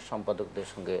গণমাধ্যমের সম্পাদকদের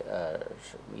সঙ্গে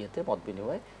মত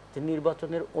বিনিময়ে যে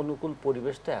নির্বাচনের অনুকূল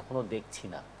পরিবেশ তো এখনো দেখছি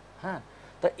না। হ্যাঁ,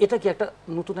 তা এটা কি একটা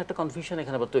নতুন একটা কনফিউশন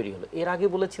এখানে আবার তৈরি হলো। এর আগে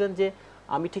বলেছিলেন যে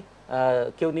আমি ঠিক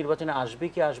কেউ নির্বাচনে আসবে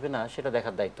কি আসবে না সেটা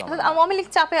দেখার দায়িত্ব আমার। আওয়ামী লীগ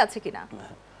চাপে আছে কিনা,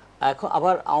 এখন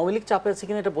আবার আওয়ামী লীগ চাপে আছে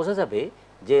কিনা এটা বোঝা যাবে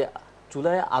যে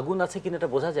চুলায় আগুন আছে কিনা এটা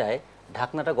বোঝা যায়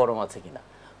ঢাকনাটা গরম আছে কিনা।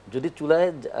 যদি চুলায়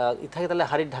থাকে তাহলে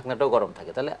হাড়ির ঢাকনাটাও গরম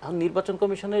থাকে। তাহলে এখন নির্বাচন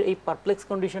কমিশনের এই পারপ্লেক্স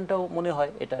কন্ডিশনটাও মনে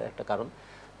হয় এটা একটা কারণ।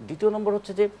 দ্বিতীয় নম্বর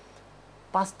হচ্ছে যে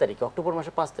 5 তারিখে অক্টোবর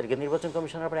মাসের 5 তারিখে নির্বাচন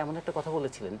কমিশনার আবার এমন একটা কথা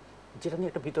বলেছিলেন যেটা নিয়ে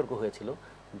একটা বিতর্ক হয়েছিল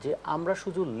যে আমরা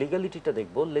শুধু লিগ্যালিটিটা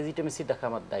দেখব, লেজিটিমেসি দেখা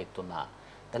আমার দায়িত্ব না।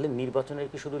 তাহলে নির্বাচনের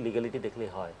কি শুধু লিগ্যালিটি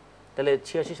দেখলেই হয়? তাহলে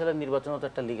 86 সালের নির্বাচনও তো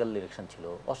একটা লিগ্যাল ইলেকশন ছিল,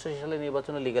 88 সালের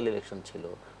নির্বাচনে লিগ্যাল ইলেকশন ছিল,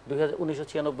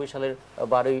 1996 সালের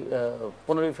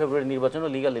 15ই ফেব্রুয়ারি নির্বাচনও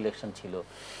লিগ্যাল ইলেকশন ছিল,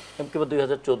 কিংবা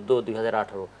 2014,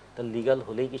 2018। তা লিগ্যাল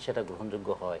হলেই কি সেটা গ্রহণযোগ্য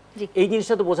হয়? এই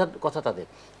জিনিসটা তো বোঝার কথা তাদের।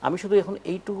 আমি শুধু এখন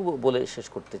এইটুকু বলে শেষ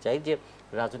করতে চাই যে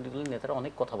রাজনৈতিক দলের নেতারা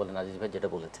অনেক কথা বলেন, আজিজ ভাই যেটা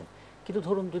বলেছেন, কিন্তু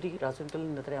ধরুন যদি রাজনৈতিক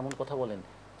দলের নেতারা এমন কথা বলেন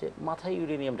যে মাথায়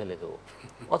ইউরেনিয়াম ঢেলে দেবো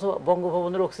অথবা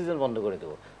বঙ্গভবনের অক্সিজেন বন্ধ করে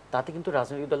দেবো, তাতে কিন্তু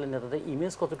রাজনৈতিক দলের নেতাদের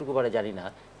ইমেজ কতটুকু বাড়ে জানি না,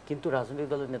 কিন্তু রাজনৈতিক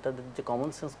দলের নেতাদের যে কমন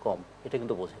সেন্স কম এটা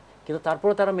কিন্তু বোঝে। কিন্তু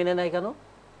তারপরে তারা মেনে নেয় কেন?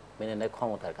 মেনে নেয়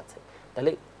ক্ষমতার কাছে।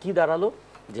 তাহলে কি দাঁড়ালো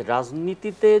যে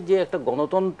রাজনীতিতে যে একটা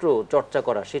গণতন্ত্র চর্চা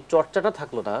করা সেই চর্চাটা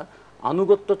থাকলো না,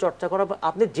 আনুগত্য চর্চা করা।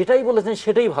 আপনি যেটাই বলেছেন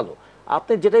সেটাই ভালো,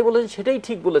 আপনি যেটাই বলেছেন সেটাই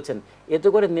ঠিক বলেছেন, এতে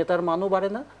করে নেতার মানও বাড়ে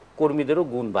না, কর্মীদেরও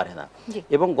গুণ বাড়ে না।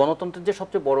 এবং গণতন্ত্রের যে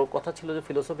সবচেয়ে বড় কথা ছিল যে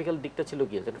ফিলোসফিক্যাল দিকটা ছিল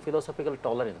কি, ফিলোসফিক্যাল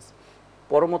টলারেন্স,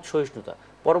 পরমত সহিষ্ণুতা।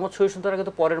 পরমত সহিষ্ণুতার আগে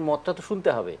তো পরের মতটা তো শুনতে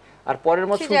হবে, আর পরের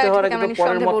মত শুনতে হওয়ার আগে তো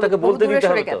পরের মতটাকে বলতে দিতে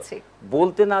হবে।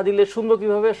 বলতে না দিলে শুনবো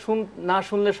কিভাবে, না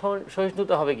শুনলে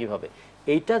সহিষ্ণুতা হবে কিভাবে?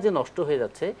 এইটা যে নষ্ট হয়ে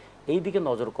যাচ্ছে, এই দিকে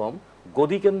নজর কম,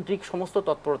 গদিকেন্দ্রিক সমস্ত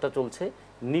তৎপরতা চলছে,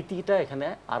 নীতিটা এখানে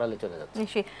আড়ালে চলে যাচ্ছে।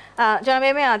 জনাব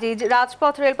এম এ আজিজ,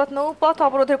 রাজপথ, রেলপথ, নৌপথ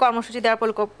অবরোধের কর্মসূচি দেওয়ার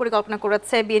পরিকল্পনা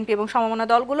করেছে বিএনপি এবং সমমনা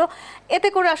দলগুলো। এতে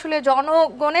করে আসলে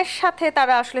জনগণের সাথে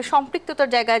তারা আসলে সম্পৃক্ততার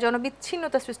জায়গায়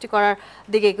জনবিচ্ছিন্নতা সৃষ্টি করার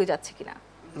দিকে এগিয়ে যাচ্ছে কিনা?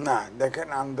 না, দেখেন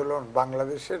আন্দোলন,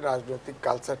 বাংলাদেশের রাজনৈতিক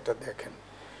কালচারটা দেখেন।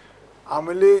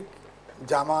 আওয়ামী লীগ,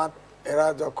 জামাত এরা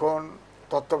যখন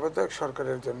তত্ত্বাবধায়ক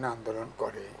সরকারের জন্য আন্দোলন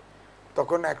করে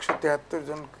তখন 173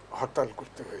 জন হরতাল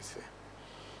করতে হয়েছে।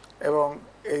 এবং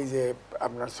এই যে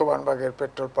আপনার সোবানবাগের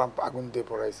পেট্রোল পাম্প আগুন দিয়ে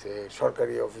পড়াইছে,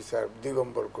 সরকারি অফিসার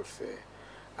দিগম্বর করছে,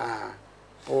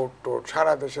 পোর্ট টোট,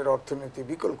 সারা দেশের অর্থনীতি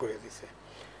বিকল করে দিছে।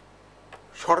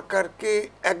 সরকারকে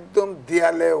একদম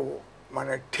দেয়ালেও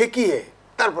মানে ঠেকিয়ে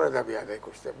তারপরে দাবি আদায়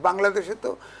করছে। বাংলাদেশে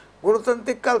তো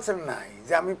গণতান্ত্রিক কালচার নাই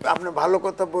যে আপনি ভালো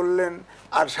কথা বললেন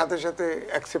আর সাথে সাথে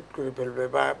অ্যাকসেপ্ট করে ফেলবে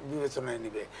বা বিবেচনায়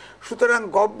নিবে। সুতরাং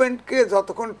গভর্নমেন্টকে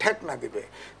যতক্ষণ ঠেক না দিবে,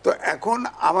 তো এখন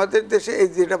আমাদের দেশে এই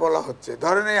যেটা বলা হচ্ছে,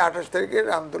 ধরেন এই 28 তারিখের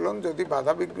আন্দোলন যদি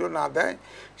বাধা বিঘ্ন না দেয়,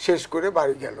 শেষ করে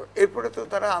বাড়ি গেল, এরপরে তো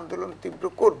তারা আন্দোলন তীব্র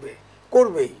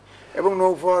করবেই। এবং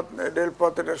নৌপথ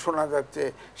রেলপথ এটা শোনা যাচ্ছে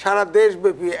সারা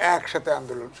দেশব্যাপী একসাথে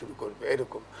আন্দোলন শুরু করবে,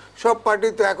 এরকম সব পার্টি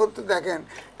তো এখন তো দেখেন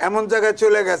এমন জায়গায়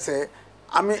চলে গেছে,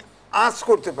 আমি আঁচ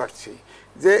করতে পারছি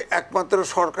যে একমাত্র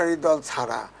সরকারি দল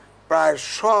ছাড়া প্রায়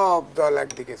সব দল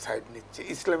একদিকে সাইড নিচ্ছে,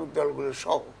 ইসলামিক দলগুলো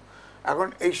সহ। এখন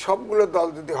এই সবগুলো দল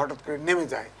যদি হঠাৎ করে নেমে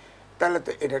যায়, তাহলে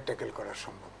তো এটা ট্যাকেল করা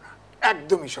সম্ভব না,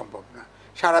 একদমই সম্ভব না।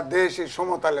 সারা দেশে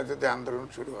সমতালে যদি আন্দোলন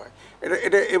শুরু হয়,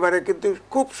 এটা এবারে কিন্তু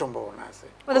খুব সম্ভাবনা আছে।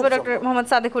 ডক্টর মোহাম্মদ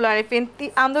সাদেকুল আরিফিন,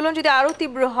 আন্দোলন যদি আরো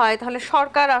তীব্র হয় তাহলে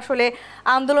সরকার আসলে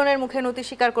আন্দোলনের মুখে নতি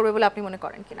স্বীকার করবে বলে আপনি মনে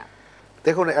করেন কিনা?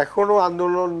 দেখুন, এখনো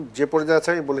আন্দোলন যে পর্যায়ে আছে,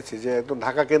 আমি বলেছি যে একদম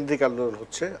ঢাকা কেন্দ্রিক আন্দোলন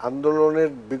হচ্ছে। আন্দোলনের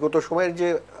বিগত সময়ের যে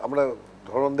আমরা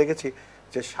ধরন দেখেছি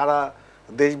যে সারা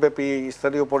দেশব্যাপী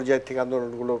স্থানীয় পর্যায় থেকে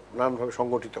আন্দোলনগুলো নানানভাবে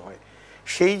সংগঠিত হয়,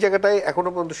 সেই জায়গাটায় এখনো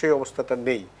পর্যন্ত সেই অবস্থাটা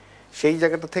নেই। সেই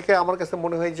জায়গাটা থেকে আমার কাছে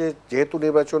মনে হয় যে যেহেতু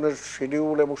নির্বাচনের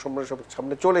শিডিউল এবং সময় সব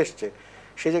সামনে চলে এসছে,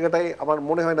 সেই জায়গাটায় আমার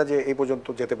মনে হয় না যে এই পর্যন্ত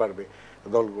যেতে পারবে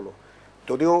দলগুলো।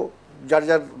 যদিও যার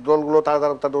যার দলগুলো তারা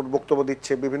তাদের বক্তব্য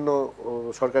দিচ্ছে, বিভিন্ন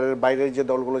সরকারের বাইরের যে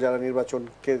দলগুলো যারা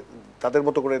নির্বাচনকে তাদের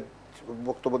মতো করে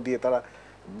বক্তব্য দিয়ে তারা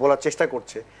বলার চেষ্টা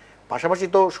করছে। পাশাপাশি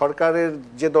তো সরকারের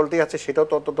যে দলটি আছে সেটাও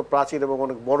তো অত্যন্ত প্রাচীন এবং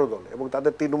অনেক বড় দল, এবং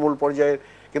তাদের তৃণমূল পর্যায়ের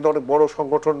কিন্তু অনেক বড়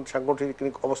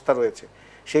সাংগঠনিক অবস্থা রয়েছে।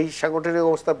 সেই সাংগঠনিক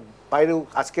অবস্থার বাইরেও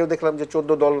আজকেও দেখলাম যে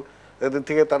 14 দল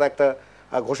থেকে তারা একটা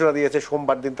ঘোষণা দিয়েছে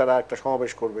সোমবার দিন তারা একটা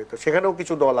সমাবেশ করবে। তো সেখানেও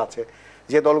কিছু দল আছে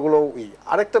যে দলগুলো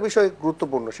আরেকটা বিষয়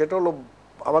গুরুত্বপূর্ণ, সেটা হলো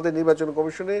আমাদের নির্বাচন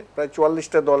কমিশনে প্রায়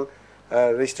 44টা দল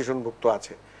রেজিস্ট্রেশনভুক্ত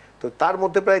আছে। তো তার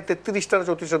মধ্যে প্রায় 33টা না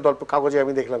 34টা দল কাগজে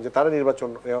আমি দেখলাম যে তারা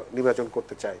নির্বাচন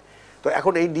করতে চায়। তো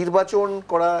এখন এই নির্বাচন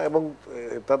করা এবং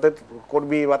তাদের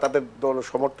কর্মী বা তাদের দল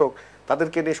সমর্থক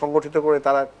তাদেরকে নিয়ে সংগঠিত করে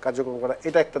তারা কার্যক্রম করা,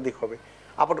 এটা একটা দিক হবে।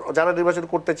 আবার যারা নির্বাচন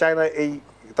করতে চায় না এই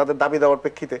তাদের দাবি দেওয়ার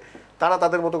প্রেক্ষিতে, তারা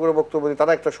তাদের মতো করে বক্তব্য দিয়ে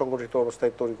তারা একটা সংগঠিত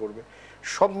অবস্থায় তৈরি করবে।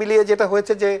 সব মিলিয়ে যেটা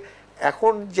হয়েছে যে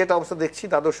এখন যেটা অবস্থা দেখছি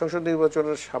দ্বাদশ সংসদ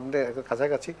নির্বাচনের সামনে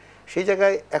কাছাকাছি, সেই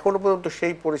জায়গায় এখনো পর্যন্ত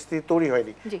সেই পরিস্থিতি তৈরি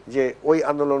হয়নি যে ওই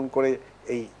আন্দোলন করে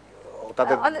এই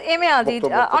তাদের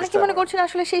অনেকে মনে করছেন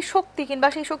আসলে সেই শক্তি কিংবা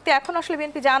সেই শক্তি এখন আসলে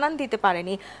বিএনপি জানান দিতে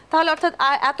পারেনি। তাহলে অর্থাৎ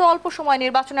এত অল্প সময়,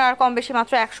 নির্বাচনের আর কম বেশি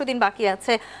মাত্র 100 দিন বাকি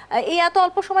আছে, এই এত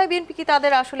অল্প সময় বিএনপি কি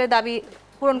তাদের আসলে দাবি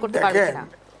পূরণ করতে পারবে কিনা?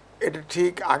 এটা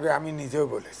ঠিক, আগে আমি নিজেও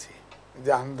বলেছি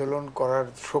যে আন্দোলন করার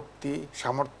শক্তি,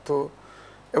 সামর্থ্য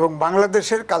এবং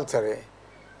বাংলাদেশের কালচারে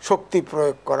শক্তি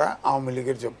প্রয়োগ করা আওয়ামী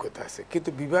লীগের যোগ্যতা আছে। কিন্তু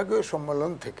বিভাগীয়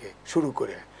সম্মেলন থেকে শুরু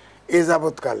করে এ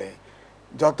যাবৎকালে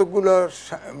যতগুলো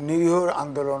নিরীহ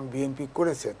আন্দোলন বিএনপি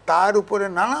করেছে, তার উপরে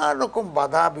নানা রকম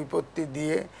বাধা বিপত্তি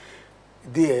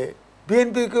দিয়ে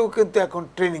বিএনপিকেও কিন্তু এখন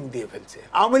ট্রেনিং দিয়ে ফেলছে।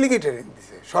 আওয়ামী লীগই ট্রেনিং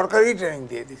দিছে, সরকারই ট্রেনিং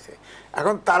দিয়ে দিছে।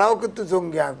 এখন তারাও কিন্তু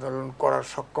জঙ্গি আন্দোলন করার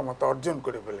সক্ষমতা অর্জন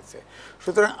করে ফেলেছে।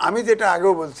 সুতরাং আমি যেটা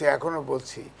আগেও বলছি, এখনও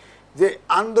বলছি যে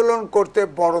আন্দোলন করতে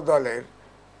বড় দলের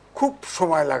খুব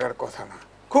সময় লাগার কথা না,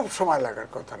 খুব সময় লাগার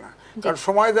কথা না। কারণ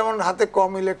সময় যেমন হাতে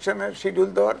কম ইলেকশনের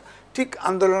শিডিউল দেওয়ার, ঠিক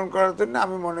আন্দোলন করার জন্য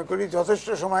আমি মনে করি যথেষ্ট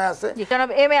সময় আছে। জনাব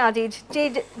এম এ আজিজ, যে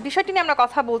বিষয়টি নিয়ে আমরা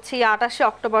কথা বলছি 28শে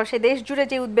অক্টোবর, সে দেশ জুড়ে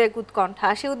যে উদ্বেগ উৎকণ্ঠা,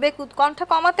 সেই উদ্বেগ উৎকণ্ঠা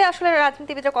কমাতে আসলে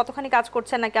রাজনীতিবিদরা কতখানি কাজ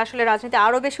করছেন, নাকি আসলে রাজনীতি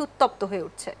আরো বেশি উত্তপ্ত হয়ে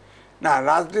উঠছে? না,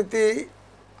 রাজনীতি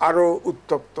আরো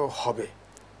উত্তপ্ত হবে।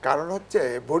 কারণ হচ্ছে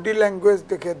বডি ল্যাঙ্গুয়েজ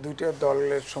দেখে দুইটা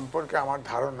দলের সম্পর্কে আমার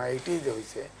ধারণা এটাই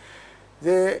হয়েছে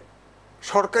যে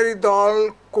সরকারি দল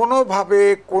কোনোভাবে,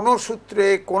 কোনো সূত্রে,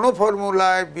 কোনো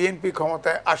ফর্মুলায় বিএনপি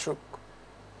ক্ষমতায় আসুক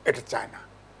এটা চায় না।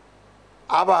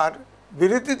 আবার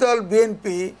বিরোধী দল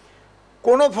বিএনপি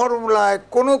কোনো ফর্মুলায়,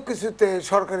 কোনো কিছুতে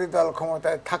সরকারি দল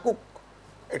ক্ষমতায় থাকুক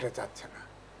এটা চাচ্ছে না।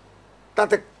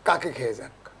 তাতে কাকে খেয়ে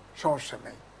যাক, সমস্যা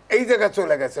নেই, এই জায়গায়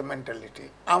চলে গেছে মেন্টালিটি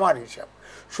আমার হিসাব।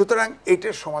 সুতরাং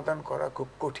এটার সমাধান করা খুব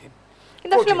কঠিন।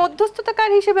 কিন্তু আসলে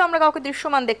মধ্যস্থতাকারী হিসেবে আমরা কাউকে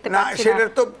দৃশ্যমান দেখতে পাচ্ছি না। সেটা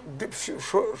তো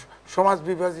সমাজ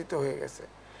বিভাজিত হয়ে গেছে।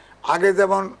 আগে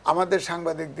যেমন আমাদের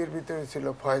সাংবাদিকদের ভিতরে ছিল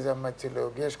ফয়েজ আহমেদ, ছিল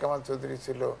গিয়াস কামাল চৌধুরী,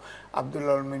 ছিল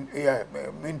আব্দুল্লাহ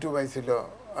মিন্টু ভাই ছিল,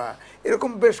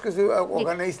 এরকম বেশ কিছু,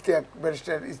 ওখানে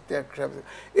ব্যারিস্টার ইশতিয়াক সাহেব,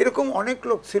 এরকম অনেক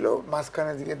লোক ছিল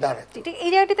মাঝখানে দিকে দাঁড়াচ্ছে।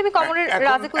 এই জায়গাটিতে আমি কমরেড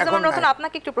রাজিকুজ্জামান রতন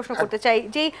আপনাকে একটু প্রশ্ন করতে চাই,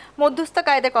 যে মধ্যস্থতা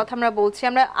কায়দার কথা আমরা বলছি,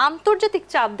 আমরা আন্তর্জাতিক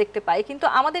চাপ দেখতে পাই, কিন্তু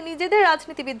আমাদের নিজেদের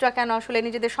রাজনীতিবিদরা কেন আসলে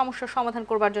নিজেদের সমস্যার সমাধান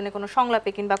করবার জন্য কোনো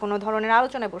সংলাপে কিংবা কোনো ধরনের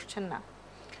আলোচনায় বসছেন না?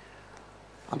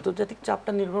 আন্তর্জাতিক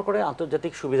চাপটা নির্ভর করে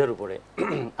আন্তর্জাতিক সুবিধার উপরে।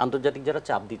 আন্তর্জাতিক যারা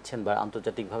চাপ দিচ্ছেন বা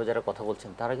আন্তর্জাতিকভাবে যারা কথা বলছেন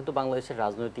তারা কিন্তু বাংলাদেশের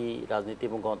রাজনীতি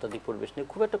এবং গণতান্ত্রিক পরিবেশ নিয়ে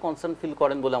খুব একটা কনসার্ন ফিল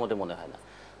করেন বলে আমাদের মনে হয় না।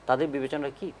 তাদের বিবেচনা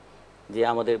কি যে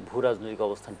আমাদের ভূ রাজনৈতিক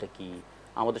অবস্থানটা কি,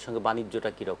 আমাদের সঙ্গে বাণিজ্যটা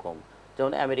কীরকম।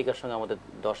 যেমন আমেরিকার সঙ্গে আমাদের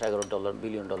 10-11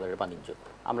 বিলিয়ন ডলারের বাণিজ্য,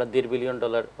 আমরা $1.5 বিলিয়ন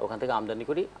ওখান থেকে আমদানি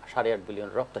করি, 8.5 বিলিয়ন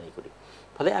রপ্তানি করি।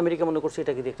 ফলে আমেরিকা মনে করছে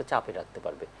এটাকে দিয়ে একটা চাপে রাখতে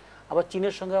পারবে। আবার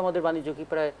চীনের সঙ্গে আমাদের বাণিজ্য কি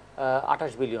প্রায়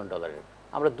 28 বিলিয়ন ডলারের,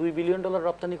 আমরা $2 বিলিয়ন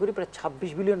রপ্তানি করি, প্রায়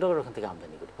 26 বিলিয়ন ডলার ওখান থেকে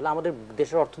আমদানি করি। ফলে আমাদের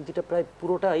দেশের অর্থনীতিটা প্রায়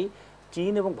পুরোটাই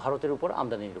চীন এবং ভারতের উপর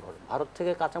আমদানি নির্ভর। ভারত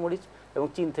থেকে কাঁচামরিচ এবং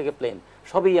চীন থেকে প্লেন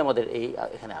সবই আমাদের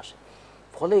এখানে আসে।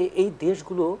 ফলে এই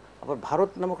দেশগুলো আবার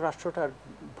ভারত নামক রাষ্ট্রটার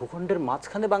ভূখণ্ডের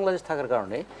মাঝখানে বাংলাদেশ থাকার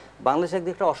কারণে বাংলাদেশ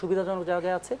একদিকে একটা অসুবিধাজনক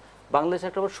জায়গায় আছে, বাংলাদেশ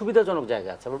একটা আবার সুবিধাজনক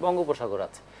জায়গা আছে, আবার বঙ্গোপসাগর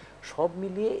আছে। সব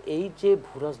মিলিয়ে এই যে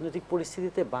ভূরাজনৈতিক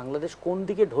পরিস্থিতিতে বাংলাদেশ কোন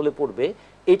দিকে ঢলে পড়বে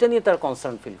এটা নিয়ে তার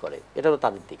কনসার্ন ফিল করে, এটা তো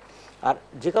তাদের দিক। আর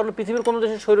যে কারণে পৃথিবীর কোনো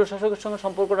দেশের স্বৈরশাসকের সঙ্গে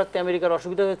সম্পর্ক রাখতে আমেরিকার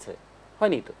অসুবিধা হয়েছে,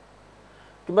 হয়নি তো।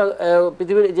 কিংবা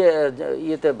পৃথিবীর যে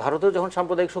ইয়েতে ভারতেও যখন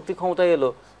সাম্প্রদায়িক শক্তি ক্ষমতায় এলো,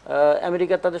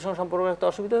 আমেরিকার তাদের সঙ্গে সম্পর্ক রাখতে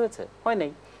অসুবিধা হয়েছে, হয়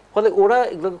নাই। ফলে ওরা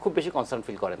এগুলোকে খুব বেশি কনসার্ন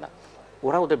ফিল করে না।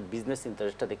 ওরা ওদের বিজনেস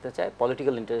ইন্টারেস্টটা দেখতে চায়,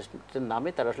 পলিটিক্যাল ইন্টারেস্টের নামে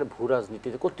তারা আসলে ভূ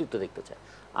রাজনীতিতে কর্তৃত্ব দেখতে চায়।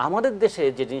 আমাদের দেশে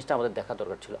যে জিনিসটা আমাদের দেখা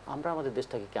দরকার ছিল, আমরা আমাদের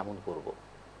দেশটাকে কেমন করব,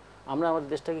 আমরা আমাদের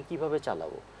দেশটাকে কিভাবে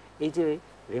চালাবো। এই যে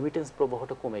রেমিটেন্স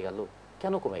প্রবাহটা কমে গেল,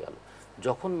 কেন কমে গেল?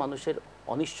 যখন মানুষের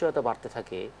অনিশ্চয়তা বাড়তে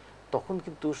থাকে তখন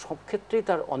কিন্তু সব ক্ষেত্রেই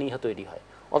তার অনীহা তৈরি হয়।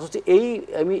 অথচ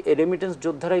রেমিটেন্স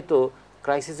যোদ্ধারাই তো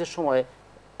ক্রাইসিসের সময়,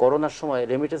 করোনার সময়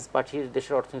রেমিটেন্স পাঠিয়ে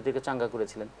দেশের অর্থনীতিকে চাঙ্গা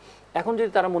করেছিলেন। এখন যদি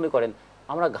তারা মনে করেন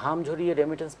আমরা ঘাম ঝরিয়ে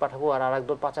রেমিটেন্স পাঠাবো আর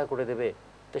আরেকদল পাচার করে দেবে,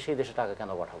 তো সেই দেশে টাকা কেন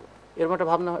পাঠাবো, এরকম একটা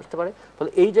ভাবনা আসতে পারে। ফলে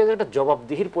এই জায়গায় একটা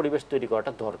জবাবদিহির পরিবেশ তৈরি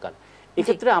করাটা দরকার।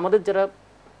 এক্ষেত্রে আমাদের যারা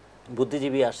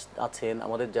বুদ্ধিজীবী আছেন,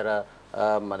 আমাদের যারা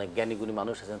মানে জ্ঞানীগুণী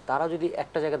মানুষ আছেন, তারা যদি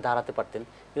একটা জায়গায় দাঁড়াতে পারতেন,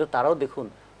 কিন্তু তারাও দেখুন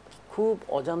খুব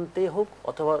অজান্তে হোক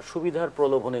অথবা সুবিধার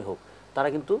প্রলোভনে হোক, তারা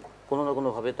কিন্তু কোনো না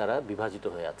কোনোভাবে তারা বিভাজিত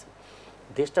হয়ে আছে।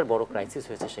 দেশটার বড় ক্রাইসিস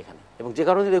হয়েছে সেখানে। এবং যে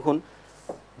কারণে দেখুন,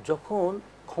 যখন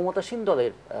ক্ষমতাসীন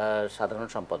দলের সাধারণ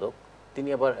সম্পাদক, তিনি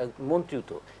আবার মন্ত্রীও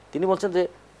তো, তিনি বলছেন যে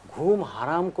ঘুম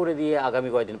হারাম করে দিয়ে আগামী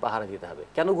কয়েকদিন পাহারা দিতে হবে।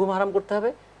 কেন ঘুম হারাম করতে হবে?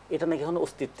 এটা নাকি এখন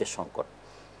অস্তিত্বের সংকট।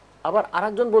 আবার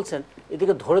আরেকজন বলছেন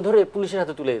এদিকে ধরে ধরে পুলিশের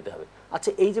হাতে তুলে দিতে হবে।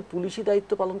 আচ্ছা, এই যে পুলিশি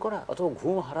দায়িত্ব পালন করা অথবা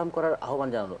ঘুম হারাম করার আহ্বান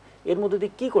জানানো, এর মধ্যে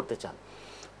দিয়ে কী করতে চান?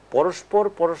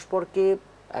 পরস্পরকে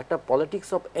একটা পলিটিক্স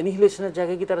অফ অ্যানিহিলেশনের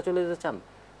জায়গায় কি তারা চলে যেতে চান?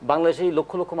 বাংলাদেশে এই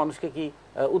লক্ষ লক্ষ মানুষকে কি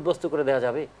উদ্বস্ত করে দেওয়া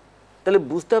যাবে? তাহলে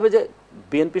বুঝতে হবে যে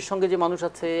বিএনপির সঙ্গে যে মানুষ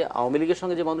আছে, আওয়ামী লীগের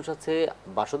সঙ্গে যে মানুষ আছে,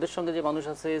 বাসদের সঙ্গে যে মানুষ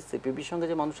আছে, সিপিবির সঙ্গে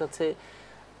যে মানুষ আছে,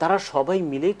 তারা সবাই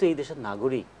মিলেই তো এই দেশের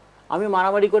নাগরিক। আমি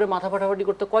মারামারি করে মাথা ফাটাফাটি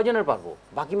করতে কয়জনের পারবো?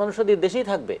 বাকি মানুষরা দেশেই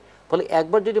থাকবে। ফলে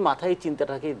একবার যদি মাথায় চিন্তা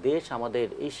থাকে দেশ আমাদের,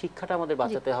 এই শিক্ষাটা আমাদের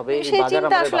বাঁচাতে হবে, এই বাজার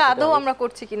আমাদের বাঁচাতে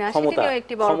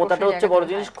হবে, ক্ষমতাটা হচ্ছে বড়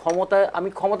জিনিস। আমি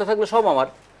ক্ষমতা থাকলে সব আমার।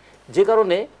 যে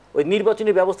কারণে ওই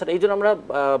নির্বাচনী ব্যবস্থাটা, এই জন্য আমরা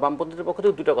বামপন্থীদের পক্ষ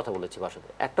থেকে দুটো কথা বলেছি বাসাতে।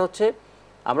 একটা হচ্ছে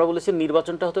আমরা বলেছি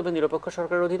নির্বাচনটা হতে হবে নিরপেক্ষ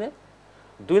সরকারের অধীনে।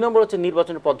 2 নম্বর হচ্ছে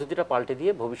নির্বাচনের পদ্ধতিটা পাল্টে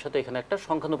দিয়ে ভবিষ্যতে এখানে একটা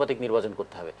সংখ্যানুপাতিক নির্বাচন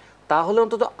করতে হবে। তাহলে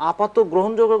অন্তত আপাত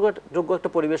গ্রহণযোগ্য একটা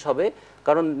পরিবেশ হবে।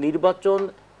 কারণ নির্বাচন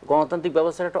গণতান্ত্রিক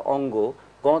ব্যবস্থার একটা অঙ্গ,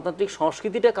 গণতান্ত্রিক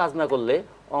সংস্কৃতিটা কাজ না করলে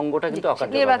অঙ্গটা কিন্তু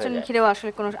অকার্যকর হয়ে যায়। নির্বাচন ঘিরেও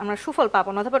আসলে কোনো আমরা সুফল পাবো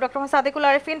না। অথবা ডক্টর মোহাম্মদ সাদেকুল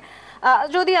আরেফিন,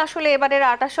 যদি আসলে এবারের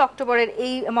 28 অক্টোবরের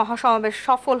এই মহাসমাবেশ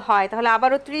সফল হয়, তাহলে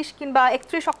আবারও 30 কিংবা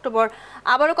 31 অক্টোবর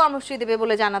আবারও কর্মসূচি দেবে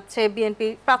বলে জানাচ্ছে বিএনপি।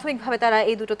 প্রাথমিকভাবে তারা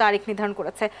এই দুটো তারিখ নির্ধারণ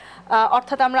করেছে।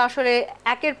 অর্থাৎ আমরা আসলে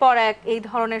একের পর এক এই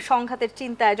ধরনের সংঘাতের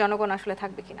চিন্তায় জনগণ আসলে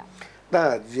থাকবে কিনা? না,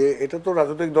 যে এটা তো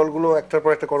রাজনৈতিক দলগুলো একটার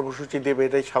পর একটা কর্মসূচি দেবে,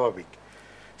 এটাই স্বাভাবিক।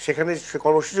 সেখানে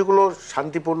কর্মসূচিগুলো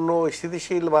শান্তিপূর্ণ,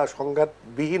 স্থিতিশীল বা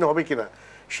সংঘাতবিহীন হবে কিনা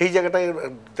সেই জায়গাটাই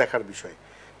দেখার বিষয়।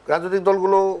 রাজনৈতিক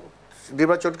দলগুলো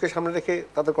নির্বাচনকে সামনে রেখে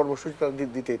তাদের কর্মসূচি তারা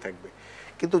দিতেই থাকবে।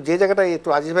 কিন্তু যে জায়গাটায় একটু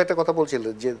আজিজ ভাই একটা কথা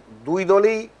বলছিলেন যে দুই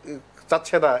দলই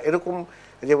চাচ্ছে না এরকম,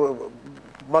 যে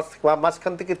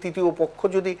মাঝখান থেকে তৃতীয় পক্ষ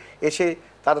যদি এসে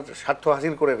তার স্বার্থ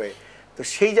হাসিল করে নেয়, তো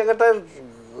সেই জায়গাটার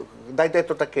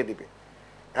দায়িত্বটা কে দিবে?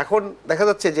 এখন দেখা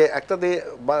যাচ্ছে যে একটা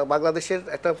বাংলাদেশের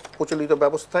একটা প্রচলিত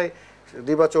ব্যবস্থায়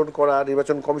নির্বাচন করা,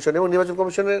 নির্বাচন কমিশন, এবং নির্বাচন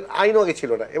কমিশনের আইনও আগে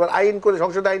ছিল না, এবার আইন করে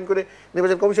সংসদে আইন করে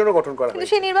নির্বাচন কমিশনও গঠন করা হয়।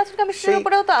 সেই নির্বাচন কমিশনের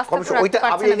উপরেও তো আস্থা রাখতে ওইটা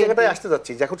আমি এই জায়গাটায় আসতে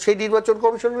যাচ্ছি। যখন সেই নির্বাচন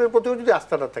কমিশনের প্রতিও যদি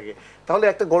আস্থা না থাকে, তাহলে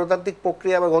একটা গণতান্ত্রিক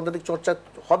প্রক্রিয়া বা গণতান্ত্রিক চর্চা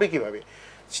হবে কিভাবে?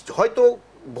 হয়তো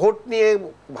ভোট নিয়ে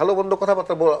ভালো মন্দ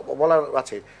কথাবার্তা বলার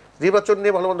আছে, নির্বাচন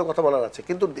নিয়ে ভালো মন্দ কথা বলার আছে,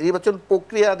 কিন্তু নির্বাচন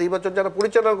প্রক্রিয়া, নির্বাচন যারা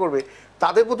পরিচালনা করবে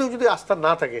তাদের প্রতিও যদি আস্থা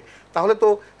না থাকে, তাহলে তো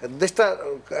দেশটা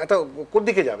একটা কোন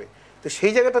দিকে যাবে? তো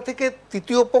সেই জায়গাটা থেকে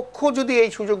তৃতীয় পক্ষ যদি এই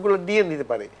সুযোগগুলো নিয়ে নিতে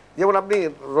পারে, যেমন আপনি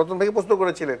রতন ভাইকে প্রশ্ন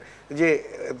করেছিলেন যে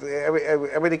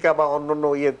আমেরিকা বা অন্যান্য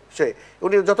বিষয়ে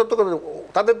উনি যথার্থ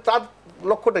তার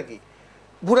লক্ষ্যটা কি,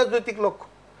 ভূরাজনৈতিক লক্ষ্য।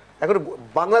 এখন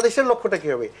বাংলাদেশের লক্ষ্যটা কি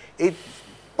হবে? এই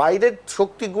বাইরের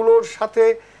শক্তিগুলোর সাথে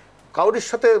কাউরির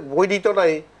সাথে বৈরিত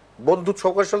নয়,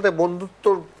 সকলের সাথে বন্ধুত্ব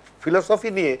ফিলসফি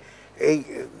নিয়ে এই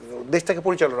দেশটাকে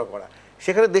পরিচালনা করা।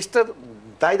 সেখানে দেশটার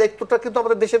দায়িত্বটা কিন্তু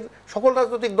আমাদের দেশের সকল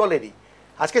রাজনৈতিক দলেরই।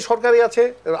 আজকে সরকারই আছে,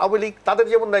 আওয়ামী লীগ তাদের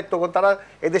যেমন দায়িত্ব, তারা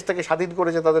এই দেশটাকে স্বাধীন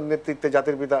করেছে তাদের নেতৃত্বে,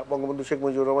 জাতির পিতা বঙ্গবন্ধু শেখ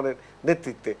মুজিবুর রহমানের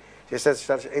নেতৃত্বে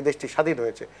এই দেশটি স্বাধীন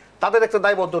হয়েছে, তাদের একটা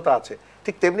দায়বদ্ধতা আছে।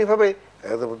 ঠিক তেমনিভাবে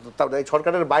এই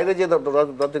সরকারের বাইরে যে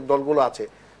রাজনৈতিক দলগুলো আছে,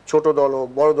 ছোট দল হোক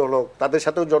বড় দল হোক, তাদের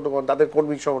সাথেও জনগণ, তাদের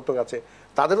কর্মী সমর্থক আছে,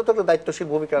 তাদেরও তো একটা দায়িত্বশীল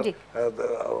ভূমিকা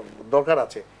দরকার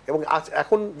আছে। এবং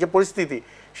এখন যে পরিস্থিতি,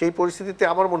 সেই পরিস্থিতিতে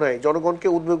আমার মনে হয় জনগণকে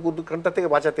উদ্বেগটা থেকে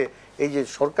বাঁচাতে এই যে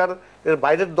সরকারের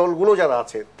বাইরের দলগুলো যারা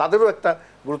আছে তাদেরও একটা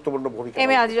গুরুত্বপূর্ণ ভূমিকা।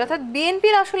 অর্থাৎ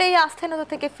বিএনপির আসলে এই আস্থাহীনতা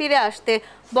থেকে ফিরে আসতে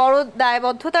বড়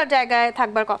দায়বদ্ধতার জায়গায়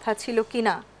থাকবার কথা ছিল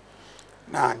কিনা?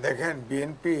 না, দেখেন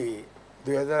বিএনপি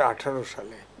 2018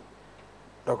 সালে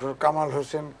ডক্টর কামাল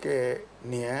হোসেনকে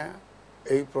নিয়ে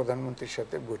এই প্রধানমন্ত্রীর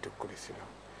সাথে বৈঠক করেছিল।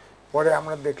 পরে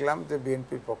আমরা দেখলাম যে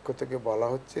বিএনপির পক্ষ থেকে বলা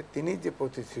হচ্ছে তিনি যে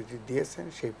প্রতিশ্রুতি দিয়েছেন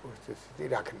সেই প্রতিশ্রুতি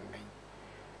রাখেন নাই।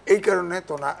 এই কারণে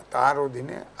তার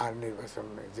অধীনে আর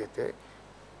নির্বাচনে যেতে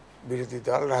বিরোধী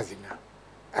দল রাজি না।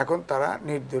 এখন তারা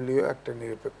নির্দলীয় একটা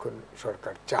নিরপেক্ষ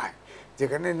সরকার চায়,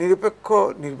 যেখানে নিরপেক্ষ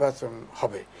নির্বাচন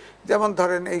হবে। যেমন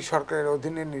ধরেন এই সরকারের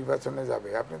অধীনে নির্বাচনে যাবে,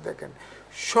 আপনি দেখেন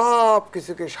সব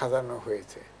কিছুকে সাজানো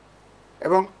হয়েছে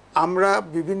এবং আমরা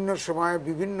বিভিন্ন সময়ে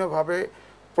বিভিন্নভাবে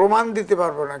প্রমাণ দিতে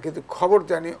পারবো না, কিন্তু খবর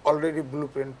জানি অলরেডি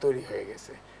ব্লুপ্রিন্ট তৈরি হয়ে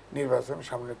গেছে নির্বাচন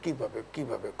সামনে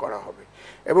কিভাবে করা হবে।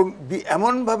 এবং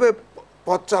এমনভাবে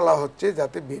পথ চলা হচ্ছে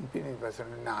যাতে বিএনপি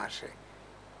নির্বাচনে না আসে।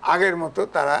 আগের মতো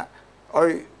তারা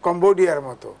ওই কম্বোডিয়ার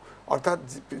মতো, অর্থাৎ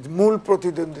মূল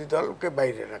প্রতিদ্বন্দ্বী দলকে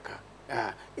বাইরে রাখা,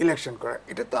 ইলেকশন করা,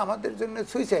 এটা তো আমাদের জন্য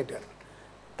সুইসাইডাল।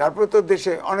 তারপরে তো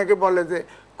দেশে অনেকে বলে যে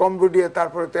কম্বোডিয়া,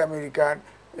 তারপরে তো আমেরিকার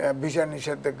ভিসা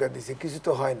নিষেধাজ্ঞা দিছে, কিছু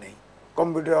তো হয় নাই,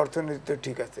 কম্বোডিয়ার অর্থনীতি তো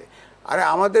ঠিক আছে। আরে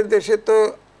আমাদের দেশে তো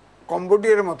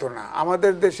কম্বোডিয়ার মতো না,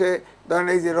 আমাদের দেশে ধরেন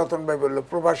এই যে রতন ভাই বললো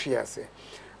প্রবাসী আছে,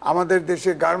 আমাদের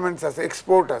দেশে গার্মেন্টস আছে,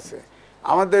 এক্সপোর্ট আছে,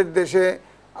 আমাদের দেশে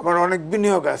আবার অনেক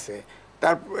বিনিয়োগ আছে,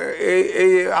 তারপর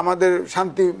এই আমাদের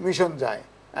শান্তি মিশন যায়,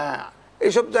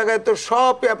 এইসব জায়গায় তো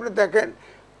সবই আপনি দেখেন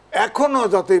এখনও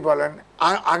যতই বলেন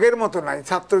আগের মতো নাই।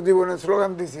 ছাত্র জীবনে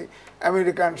স্লোগান দিছি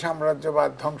আমেরিকান সাম্রাজ্যবাদ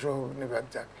ধ্বংস হোক নিবাদ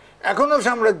যাক, এখনও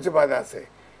সাম্রাজ্যবাদ আছে,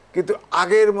 কিন্তু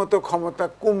আগের মতো ক্ষমতা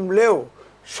কমলেও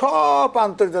সব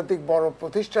আন্তর্জাতিক বড়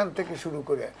প্রতিষ্ঠান থেকে শুরু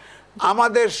করে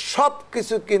আমাদের সব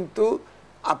কিছু কিন্তু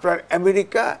আপনার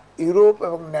আমেরিকা, ইউরোপ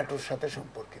এবং ন্যাটোর সাথে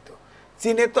সম্পর্কিত।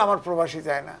 চীনে তো আমার প্রবাসী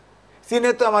যায় না,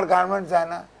 চীনে তো আমার গার্মেন্ট যায়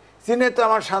না, চীনে তো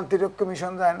আমার শান্তিরক্ষা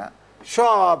মিশন যায় না,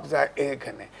 সব যায়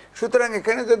এখানে। সুতরাং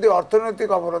এখানে যদি অর্থনৈতিক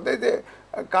অবরোধে, যে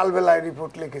কালবেলায়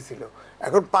রিপোর্ট লিখেছিল,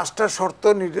 এখন 5টা শর্ত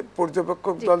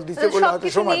পর্যবেক্ষক দল দিতে বলে হয়তো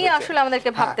সময়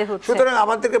দিচ্ছে। সুতরাং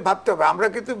আমাদেরকে ভাবতে হবে, আমরা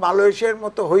কিন্তু মালয়েশিয়ার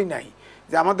মতো হই নাই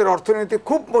যে আমাদের অর্থনীতি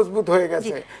খুব মজবুত হয়ে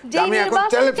গেছে, আমি এখন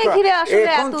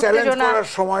চ্যালেঞ্জ করার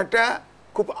সময়টা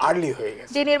খুব আর্লি হয়ে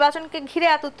গেছে। যে নির্বাচনকে ঘিরে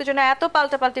এত উত্তেজনা, এত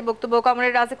পাল্টাপাল্টি বক্তব্য,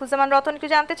 কমরেড রাজিকুজ্জামান রতন, একটু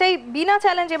জানতে চাই, বিনা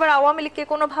চ্যালেঞ্জ এবার আওয়ামী লীগকে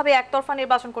কোনোভাবে একতরফা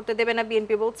নির্বাচন করতে দেবে না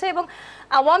বিএনপি বলছে, এবং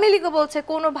আওয়ামী লীগও বলছে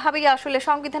কোনোভাবেই আসলে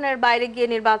সংবিধানের বাইরে গিয়ে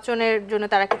নির্বাচনের জন্য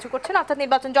তারা কিছু করছে না, অর্থাৎ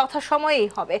নির্বাচন যথাসময়েই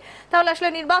হবে। তাহলে আসলে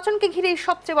নির্বাচনকে ঘিরেই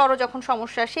সবচেয়ে বড় যখন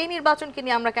সমস্যা, সেই নির্বাচনকে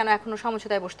নিয়ে আমরা কেন এখনো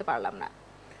সমঝোতায় বসতে পারলাম না?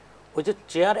 ওই যে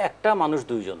চেয়ার একটা, মানুষ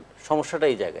দুইজন, সমস্যাটা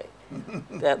এই জায়গায়।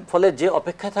 ফলে যে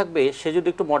অপেক্ষায় থাকবে সে যদি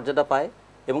একটু মর্যাদা পায়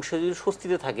এবং সে যদি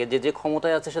স্বস্তিতে থাকে যে যে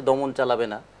ক্ষমতায় আছে সে দমন চালাবে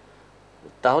না,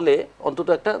 তাহলে অন্তত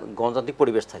একটা গণতান্ত্রিক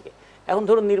পরিবেশ থাকে। এখন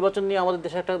ধরুন নির্বাচন নিয়ে আমাদের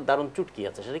দেশে একটা দারুণ চুটকি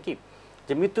আছে, সেটা কি,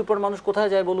 যে মৃত্যুর পর মানুষ কোথায়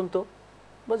যায় বলুন তো?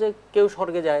 বলছে কেউ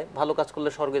স্বর্গে যায়, ভালো কাজ করলে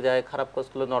স্বর্গে যায়, খারাপ কাজ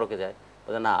করলে নরকে যায়,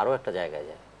 বলে না আরও একটা জায়গায়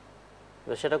যায়।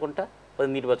 সেটা কোনটা?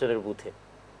 নির্বাচনের বুথে।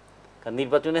 কারণ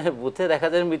নির্বাচনের বুথে দেখা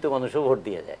যায় মৃত মানুষও ভোট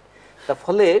দিয়ে যায়। তার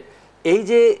ফলে এই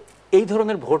যে এই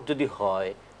ধরনের ভোট যদি হয়,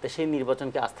 তা সেই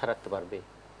নির্বাচনকে আস্থা রাখতে পারবে?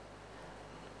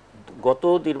 গত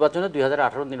নির্বাচনে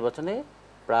 2018 নির্বাচনে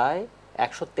প্রায়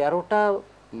 113টা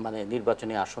মানে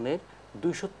নির্বাচনী আসনের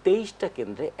 223টা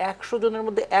কেন্দ্রে 100 জনের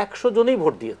মধ্যে 100 জনই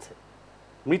ভোট দিয়েছে,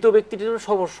 মৃত ব্যক্তিটির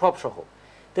সব সহ।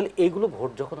 তাহলে এইগুলো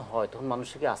ভোট যখন হয় তখন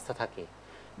মানুষের আস্থা থাকে,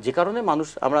 যে কারণে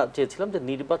আমরা চেয়েছিলাম যে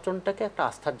নির্বাচনটাকে একটা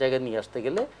আস্থার জায়গায় নিয়ে আসতে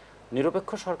গেলে নিরপেক্ষ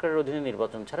সরকারের অধীনে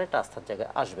নির্বাচন ছাড়া একটা আস্থার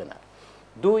জায়গায় আসবে না।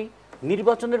 2,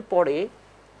 নির্বাচনের পরে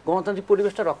গণতান্ত্রিক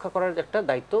পরিবেশটা রক্ষা করার একটা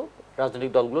দায়িত্ব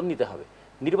রাজনৈতিক দলগুলো নিতে হবে।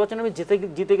 নির্বাচনে আমি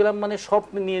জিতে গেলাম মানে সব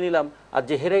নিয়ে নিলাম, আর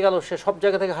যে হেরে গেল সে সব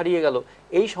জায়গা থেকে হারিয়ে গেল,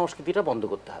 এই সংস্কৃতিটা বন্ধ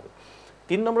করতে হবে।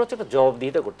 3 নম্বর হচ্ছে একটা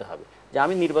জবাবদিহিতা করতে হবে যে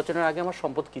আমি নির্বাচনের আগে আমার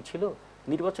সম্পদ কী ছিল,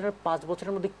 নির্বাচনের 5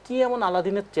 বছরের মধ্যে কী এমন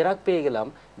আলাদিনের চেরাগ পেয়ে গেলাম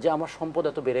যে আমার সম্পদ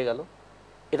এত বেড়ে গেল।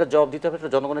 এটা জবাব দিতে হবে।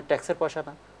 এটা জনগণের ট্যাক্সের পয়সা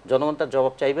না, জনগণ তার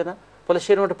জবাব চাইবে না, ফলে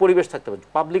সেরকম একটা পরিবেশ থাকতে হবে।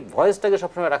 পাবলিক ভয়েসটাকে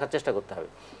সবসময় রাখার চেষ্টা করতে হবে।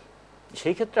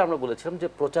 সেই ক্ষেত্রে আমরা বলেছিলাম যে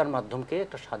প্রচার মাধ্যমকে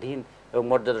একটা স্বাধীন এবং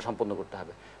মর্যাদা সম্পন্ন করতে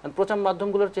হবে। কারণ প্রচার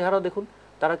মাধ্যমগুলোর চেহারা দেখুন,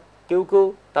 তারা কেউ কেউ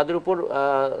তাদের উপর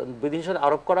বিধিনিষেধ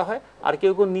আরোপ করা হয়, আর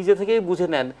কেউ কেউ নিজে থেকেই বুঝে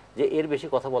নেন যে এর বেশি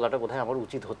কথা বলাটা বোধহয় আমার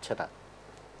উচিত হচ্ছে না।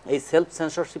 এই সেলফ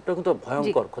সেন্সরশিপটা কিন্তু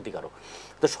ভয়ঙ্কর ক্ষতিকারক।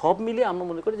 তো সব মিলিয়ে আমরা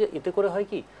মনে করি যে এতে করে হয়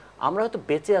কি, আমরা হয়তো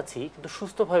বেঁচে আছি কিন্তু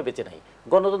সুস্থভাবে বেঁচে নাই।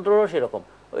 গণতন্ত্রও সেরকম,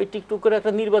 ওই টিকটুক করে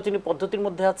একটা নির্বাচনী পদ্ধতির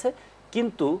মধ্যে আছে,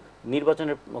 কিন্তু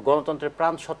নির্বাচনের গণতন্ত্রের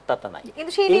প্রাণ সত্তাটা নাই।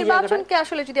 কিন্তু সেই নির্বাচনকে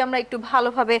আসলে যদি আমরা একটু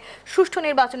ভালোভাবে সুষ্ঠু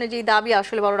নির্বাচনের যে দাবি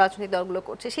আসলে বড় রাজনৈতিক দলগুলো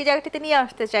করছে সেই জায়গাটিতে নিয়ে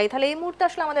আসতে চাই, তাহলে এই মুহূর্তে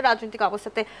আসলে আমাদের রাজনৈতিক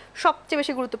অবস্থাতে সবচেয়ে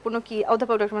বেশি গুরুত্বপূর্ণ কি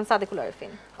অধ্যাপক ডক্টর সাদেকুল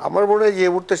আরিফিন? আমার মনে হয় যে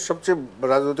এই মুহূর্তে সবচেয়ে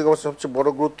রাজনৈতিক অবস্থা সবচেয়ে বড়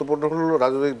গুরুত্বপূর্ণ হলো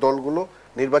রাজনৈতিক দলগুলো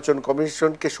নির্বাচন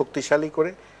কমিশনকে শক্তিশালী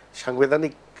করে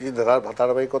সাংবিধানিক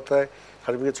ধারাবাহিকতায়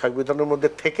সংবিধানের মধ্যে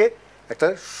থেকে একটা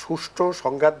সুষ্ঠু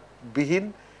সংঘাতবিহীন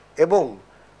এবং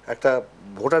একটা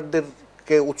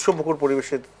ভোটারদেরকে উৎসবমুখর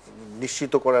পরিবেশে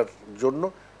নিশ্চিত করার জন্য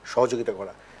সহযোগিতা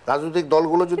করা। রাজনৈতিক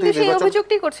দলগুলো যদি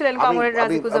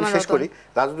শেষ করি,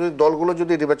 রাজনৈতিক দলগুলো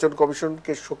যদি নির্বাচন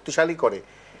কমিশনকে শক্তিশালী করে,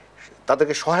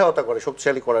 তাদেরকে সহায়তা করে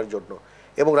শক্তিশালী করার জন্য,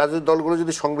 এবং রাজনৈতিক দলগুলো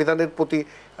যদি সংবিধানের প্রতি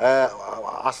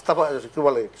আস্থা কি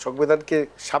বলে সংবিধানকে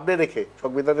সামনে রেখে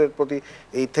সংবিধানের প্রতি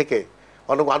এই থেকে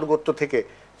আনুগত্য থেকে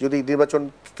যদি নির্বাচন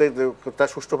তা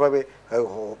সুষ্ঠুভাবে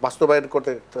বাস্তবায়ন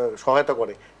করতে সহায়তা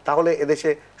করে, তাহলে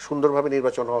এদেশে সুন্দরভাবে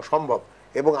নির্বাচন হওয়া সম্ভব।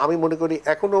 এবং আমি মনে করি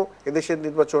এখনও এদেশের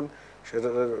নির্বাচন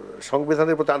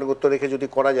সংবিধানের প্রতি আনুগত্য রেখে যদি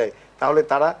করা যায়, তাহলে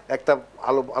তারা একটা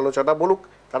আলোচনা বলুক,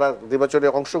 তারা নির্বাচনে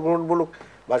অংশগ্রহণ বলুক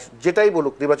বা যেটাই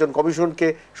বলুক, নির্বাচন কমিশনকে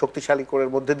শক্তিশালী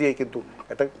করার মধ্যে দিয়ে কিন্তু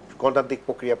একটা গণতান্ত্রিক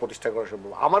প্রক্রিয়া প্রতিষ্ঠা করা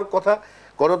সম্ভব। আমার কথা,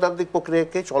 গণতান্ত্রিক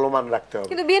প্রক্রিয়াকে চলমান রাখতে হবে।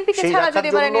 কিন্তু বিএনপি কে ছাড়া যদি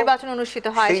এবারে নির্বাচন অনুষ্ঠিত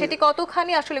হয়, সেটি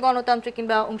কতখানি আসলে গণতান্ত্রিক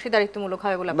কিংবা অংশীদারিত্বমূলক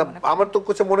হবে বলে আপনি মনে করেন? আমার তো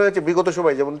কিছু মনে হয়েছে বিগত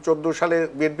সময় যেমন 14 সালে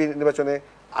বিএনপি নির্বাচনে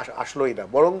আসলোই না,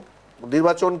 বরং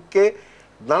নির্বাচনকে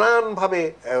নানানভাবে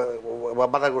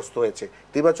বাধাগ্রস্ত হয়েছে।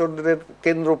 নির্বাচনের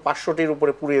কেন্দ্র 500টির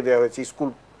উপরে পুড়িয়ে দেওয়া হয়েছে, স্কুল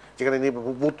যেখানে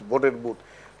বুথ, ভোটের বুথ,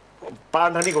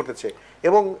 প্রাণহানি ঘটেছে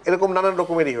এবং এরকম নানান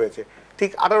রকমেরই হয়েছে।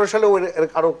 ঠিক 18 সালেও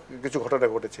আরও কিছু ঘটনা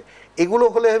ঘটেছে। এগুলো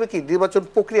হলে হবে কি, নির্বাচন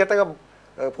প্রক্রিয়াটা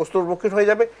প্রশ্নমুখীন হয়ে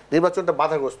যাবে, নির্বাচনটা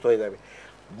বাধাগ্রস্ত হয়ে যাবে।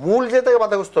 মূল যেটাকে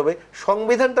বাধাগ্রস্ত হবে,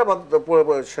 সংবিধানটা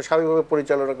স্বাভাবিকভাবে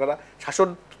পরিচালনা করা, শাসন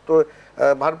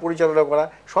ভার পরিচালনা করা,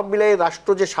 সব মিলিয়ে রাষ্ট্র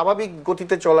যে স্বাভাবিক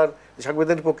গতিতে চলার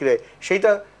সাংবিধানিক প্রক্রিয়ায়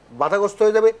সেইটা বাধাগ্রস্ত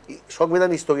হয়ে যাবে, সংবিধান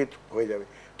স্থগিত হয়ে যাবে।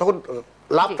 তখন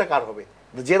লাভটা কার হবে?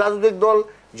 যে রাজনৈতিক দল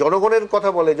জনগণের কথা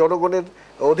বলে, জনগণের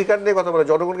অধিকার নিয়ে কথা বলে,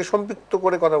 জনগণকে সম্পৃক্ত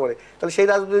করে কথা বলে, তাহলে সেই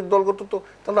রাজনৈতিক দলগুলো তো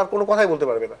তাহলে আর কোনো কথাই বলতে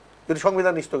পারবে না যদি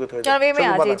সংবিধান স্থগিত হয়ে যায়।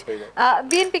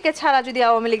 বিএনপি কে ছাড়া যদি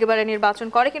আওয়ামী লীগ এবারে নির্বাচন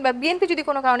করে কিংবা বিএনপি যদি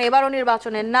কোনো কারণে এবারও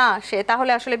নির্বাচনে না আসে,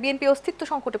 তাহলে আসলে বিএনপি অস্তিত্ব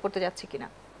সংকটে পড়তে যাচ্ছে কিনা?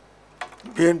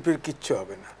 বিএনপির কিচ্ছু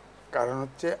হবে না, কারণ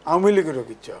হচ্ছে আওয়ামী লীগেরও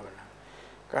কিচ্ছু হবে না।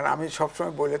 কারণ আমি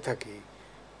সবসময় বলে থাকি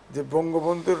যে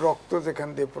বঙ্গবন্ধুর রক্ত যেখান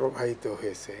দিয়ে প্রবাহিত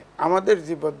হয়েছে, আমাদের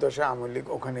জীবদ্দশা আওয়ামী লীগ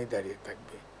ওখানেই দাঁড়িয়ে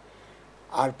থাকবে।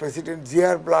 আর প্রেসিডেন্ট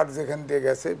জিয়ার ব্লাড যেখান দিয়ে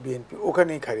গেছে, বিএনপি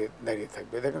ওখানেই দাঁড়িয়ে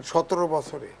থাকবে। দেখেন 17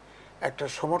 বছরে একটা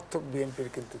সমর্থক বিএনপির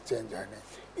কিন্তু চেঞ্জ হয় নাই,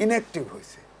 ইনঅ্যাক্টিভ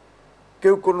হয়েছে,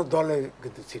 কেউ কোনো দলে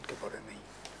কিন্তু ছিটকে পড়ে নেই।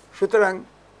 সুতরাং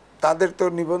তাদের তো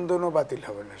নিবন্ধনও বাতিল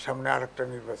হবে না সামনে আরেকটা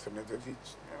নির্বাচনে যদি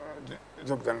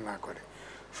যোগদান না করে।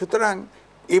 সুতরাং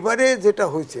এবারে যেটা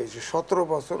হয়েছে যে 17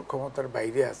 বছর ক্ষমতার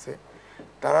বাইরে আছে,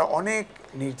 তারা অনেক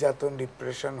নির্যাতন,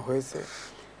 ডিপ্রেশন হয়েছে।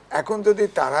 এখন যদি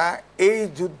তারা এই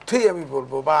যুদ্ধেই আমি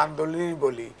বলবো বা আন্দোলনই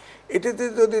বলি, এটাতে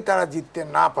যদি তারা জিততে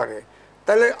না পারে,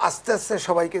 তাহলে আস্তে আস্তে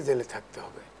সবাইকে জেলে থাকতে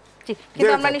হবে।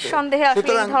 কিন্তু আমরা নিঃসন্দেহে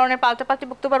আসলে এই ধরনের পাল্টাপাল্টি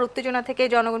বক্তব্য আর উত্তেজনা থেকে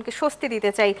জনগণকে স্বস্তি দিতে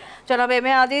চাই। জনাব M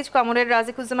A Aziz, comrade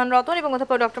Rajikuzzaman Ratan এবং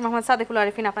অধ্যাপক ডক্টর মোহাম্মদ সাদেকুল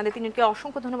আরিফিন, আপনাদের তিনজনকে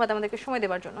অসংখ্য ধন্যবাদ আমাদেরকে সময়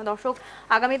দেওয়ার জন্য। দর্শক,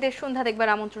 আগামী দেশ সন্ধ্যা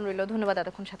দেখবার আমন্ত্রণ রইল। ধন্যবাদ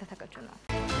এতক্ষণ সাথে থাকার জন্য।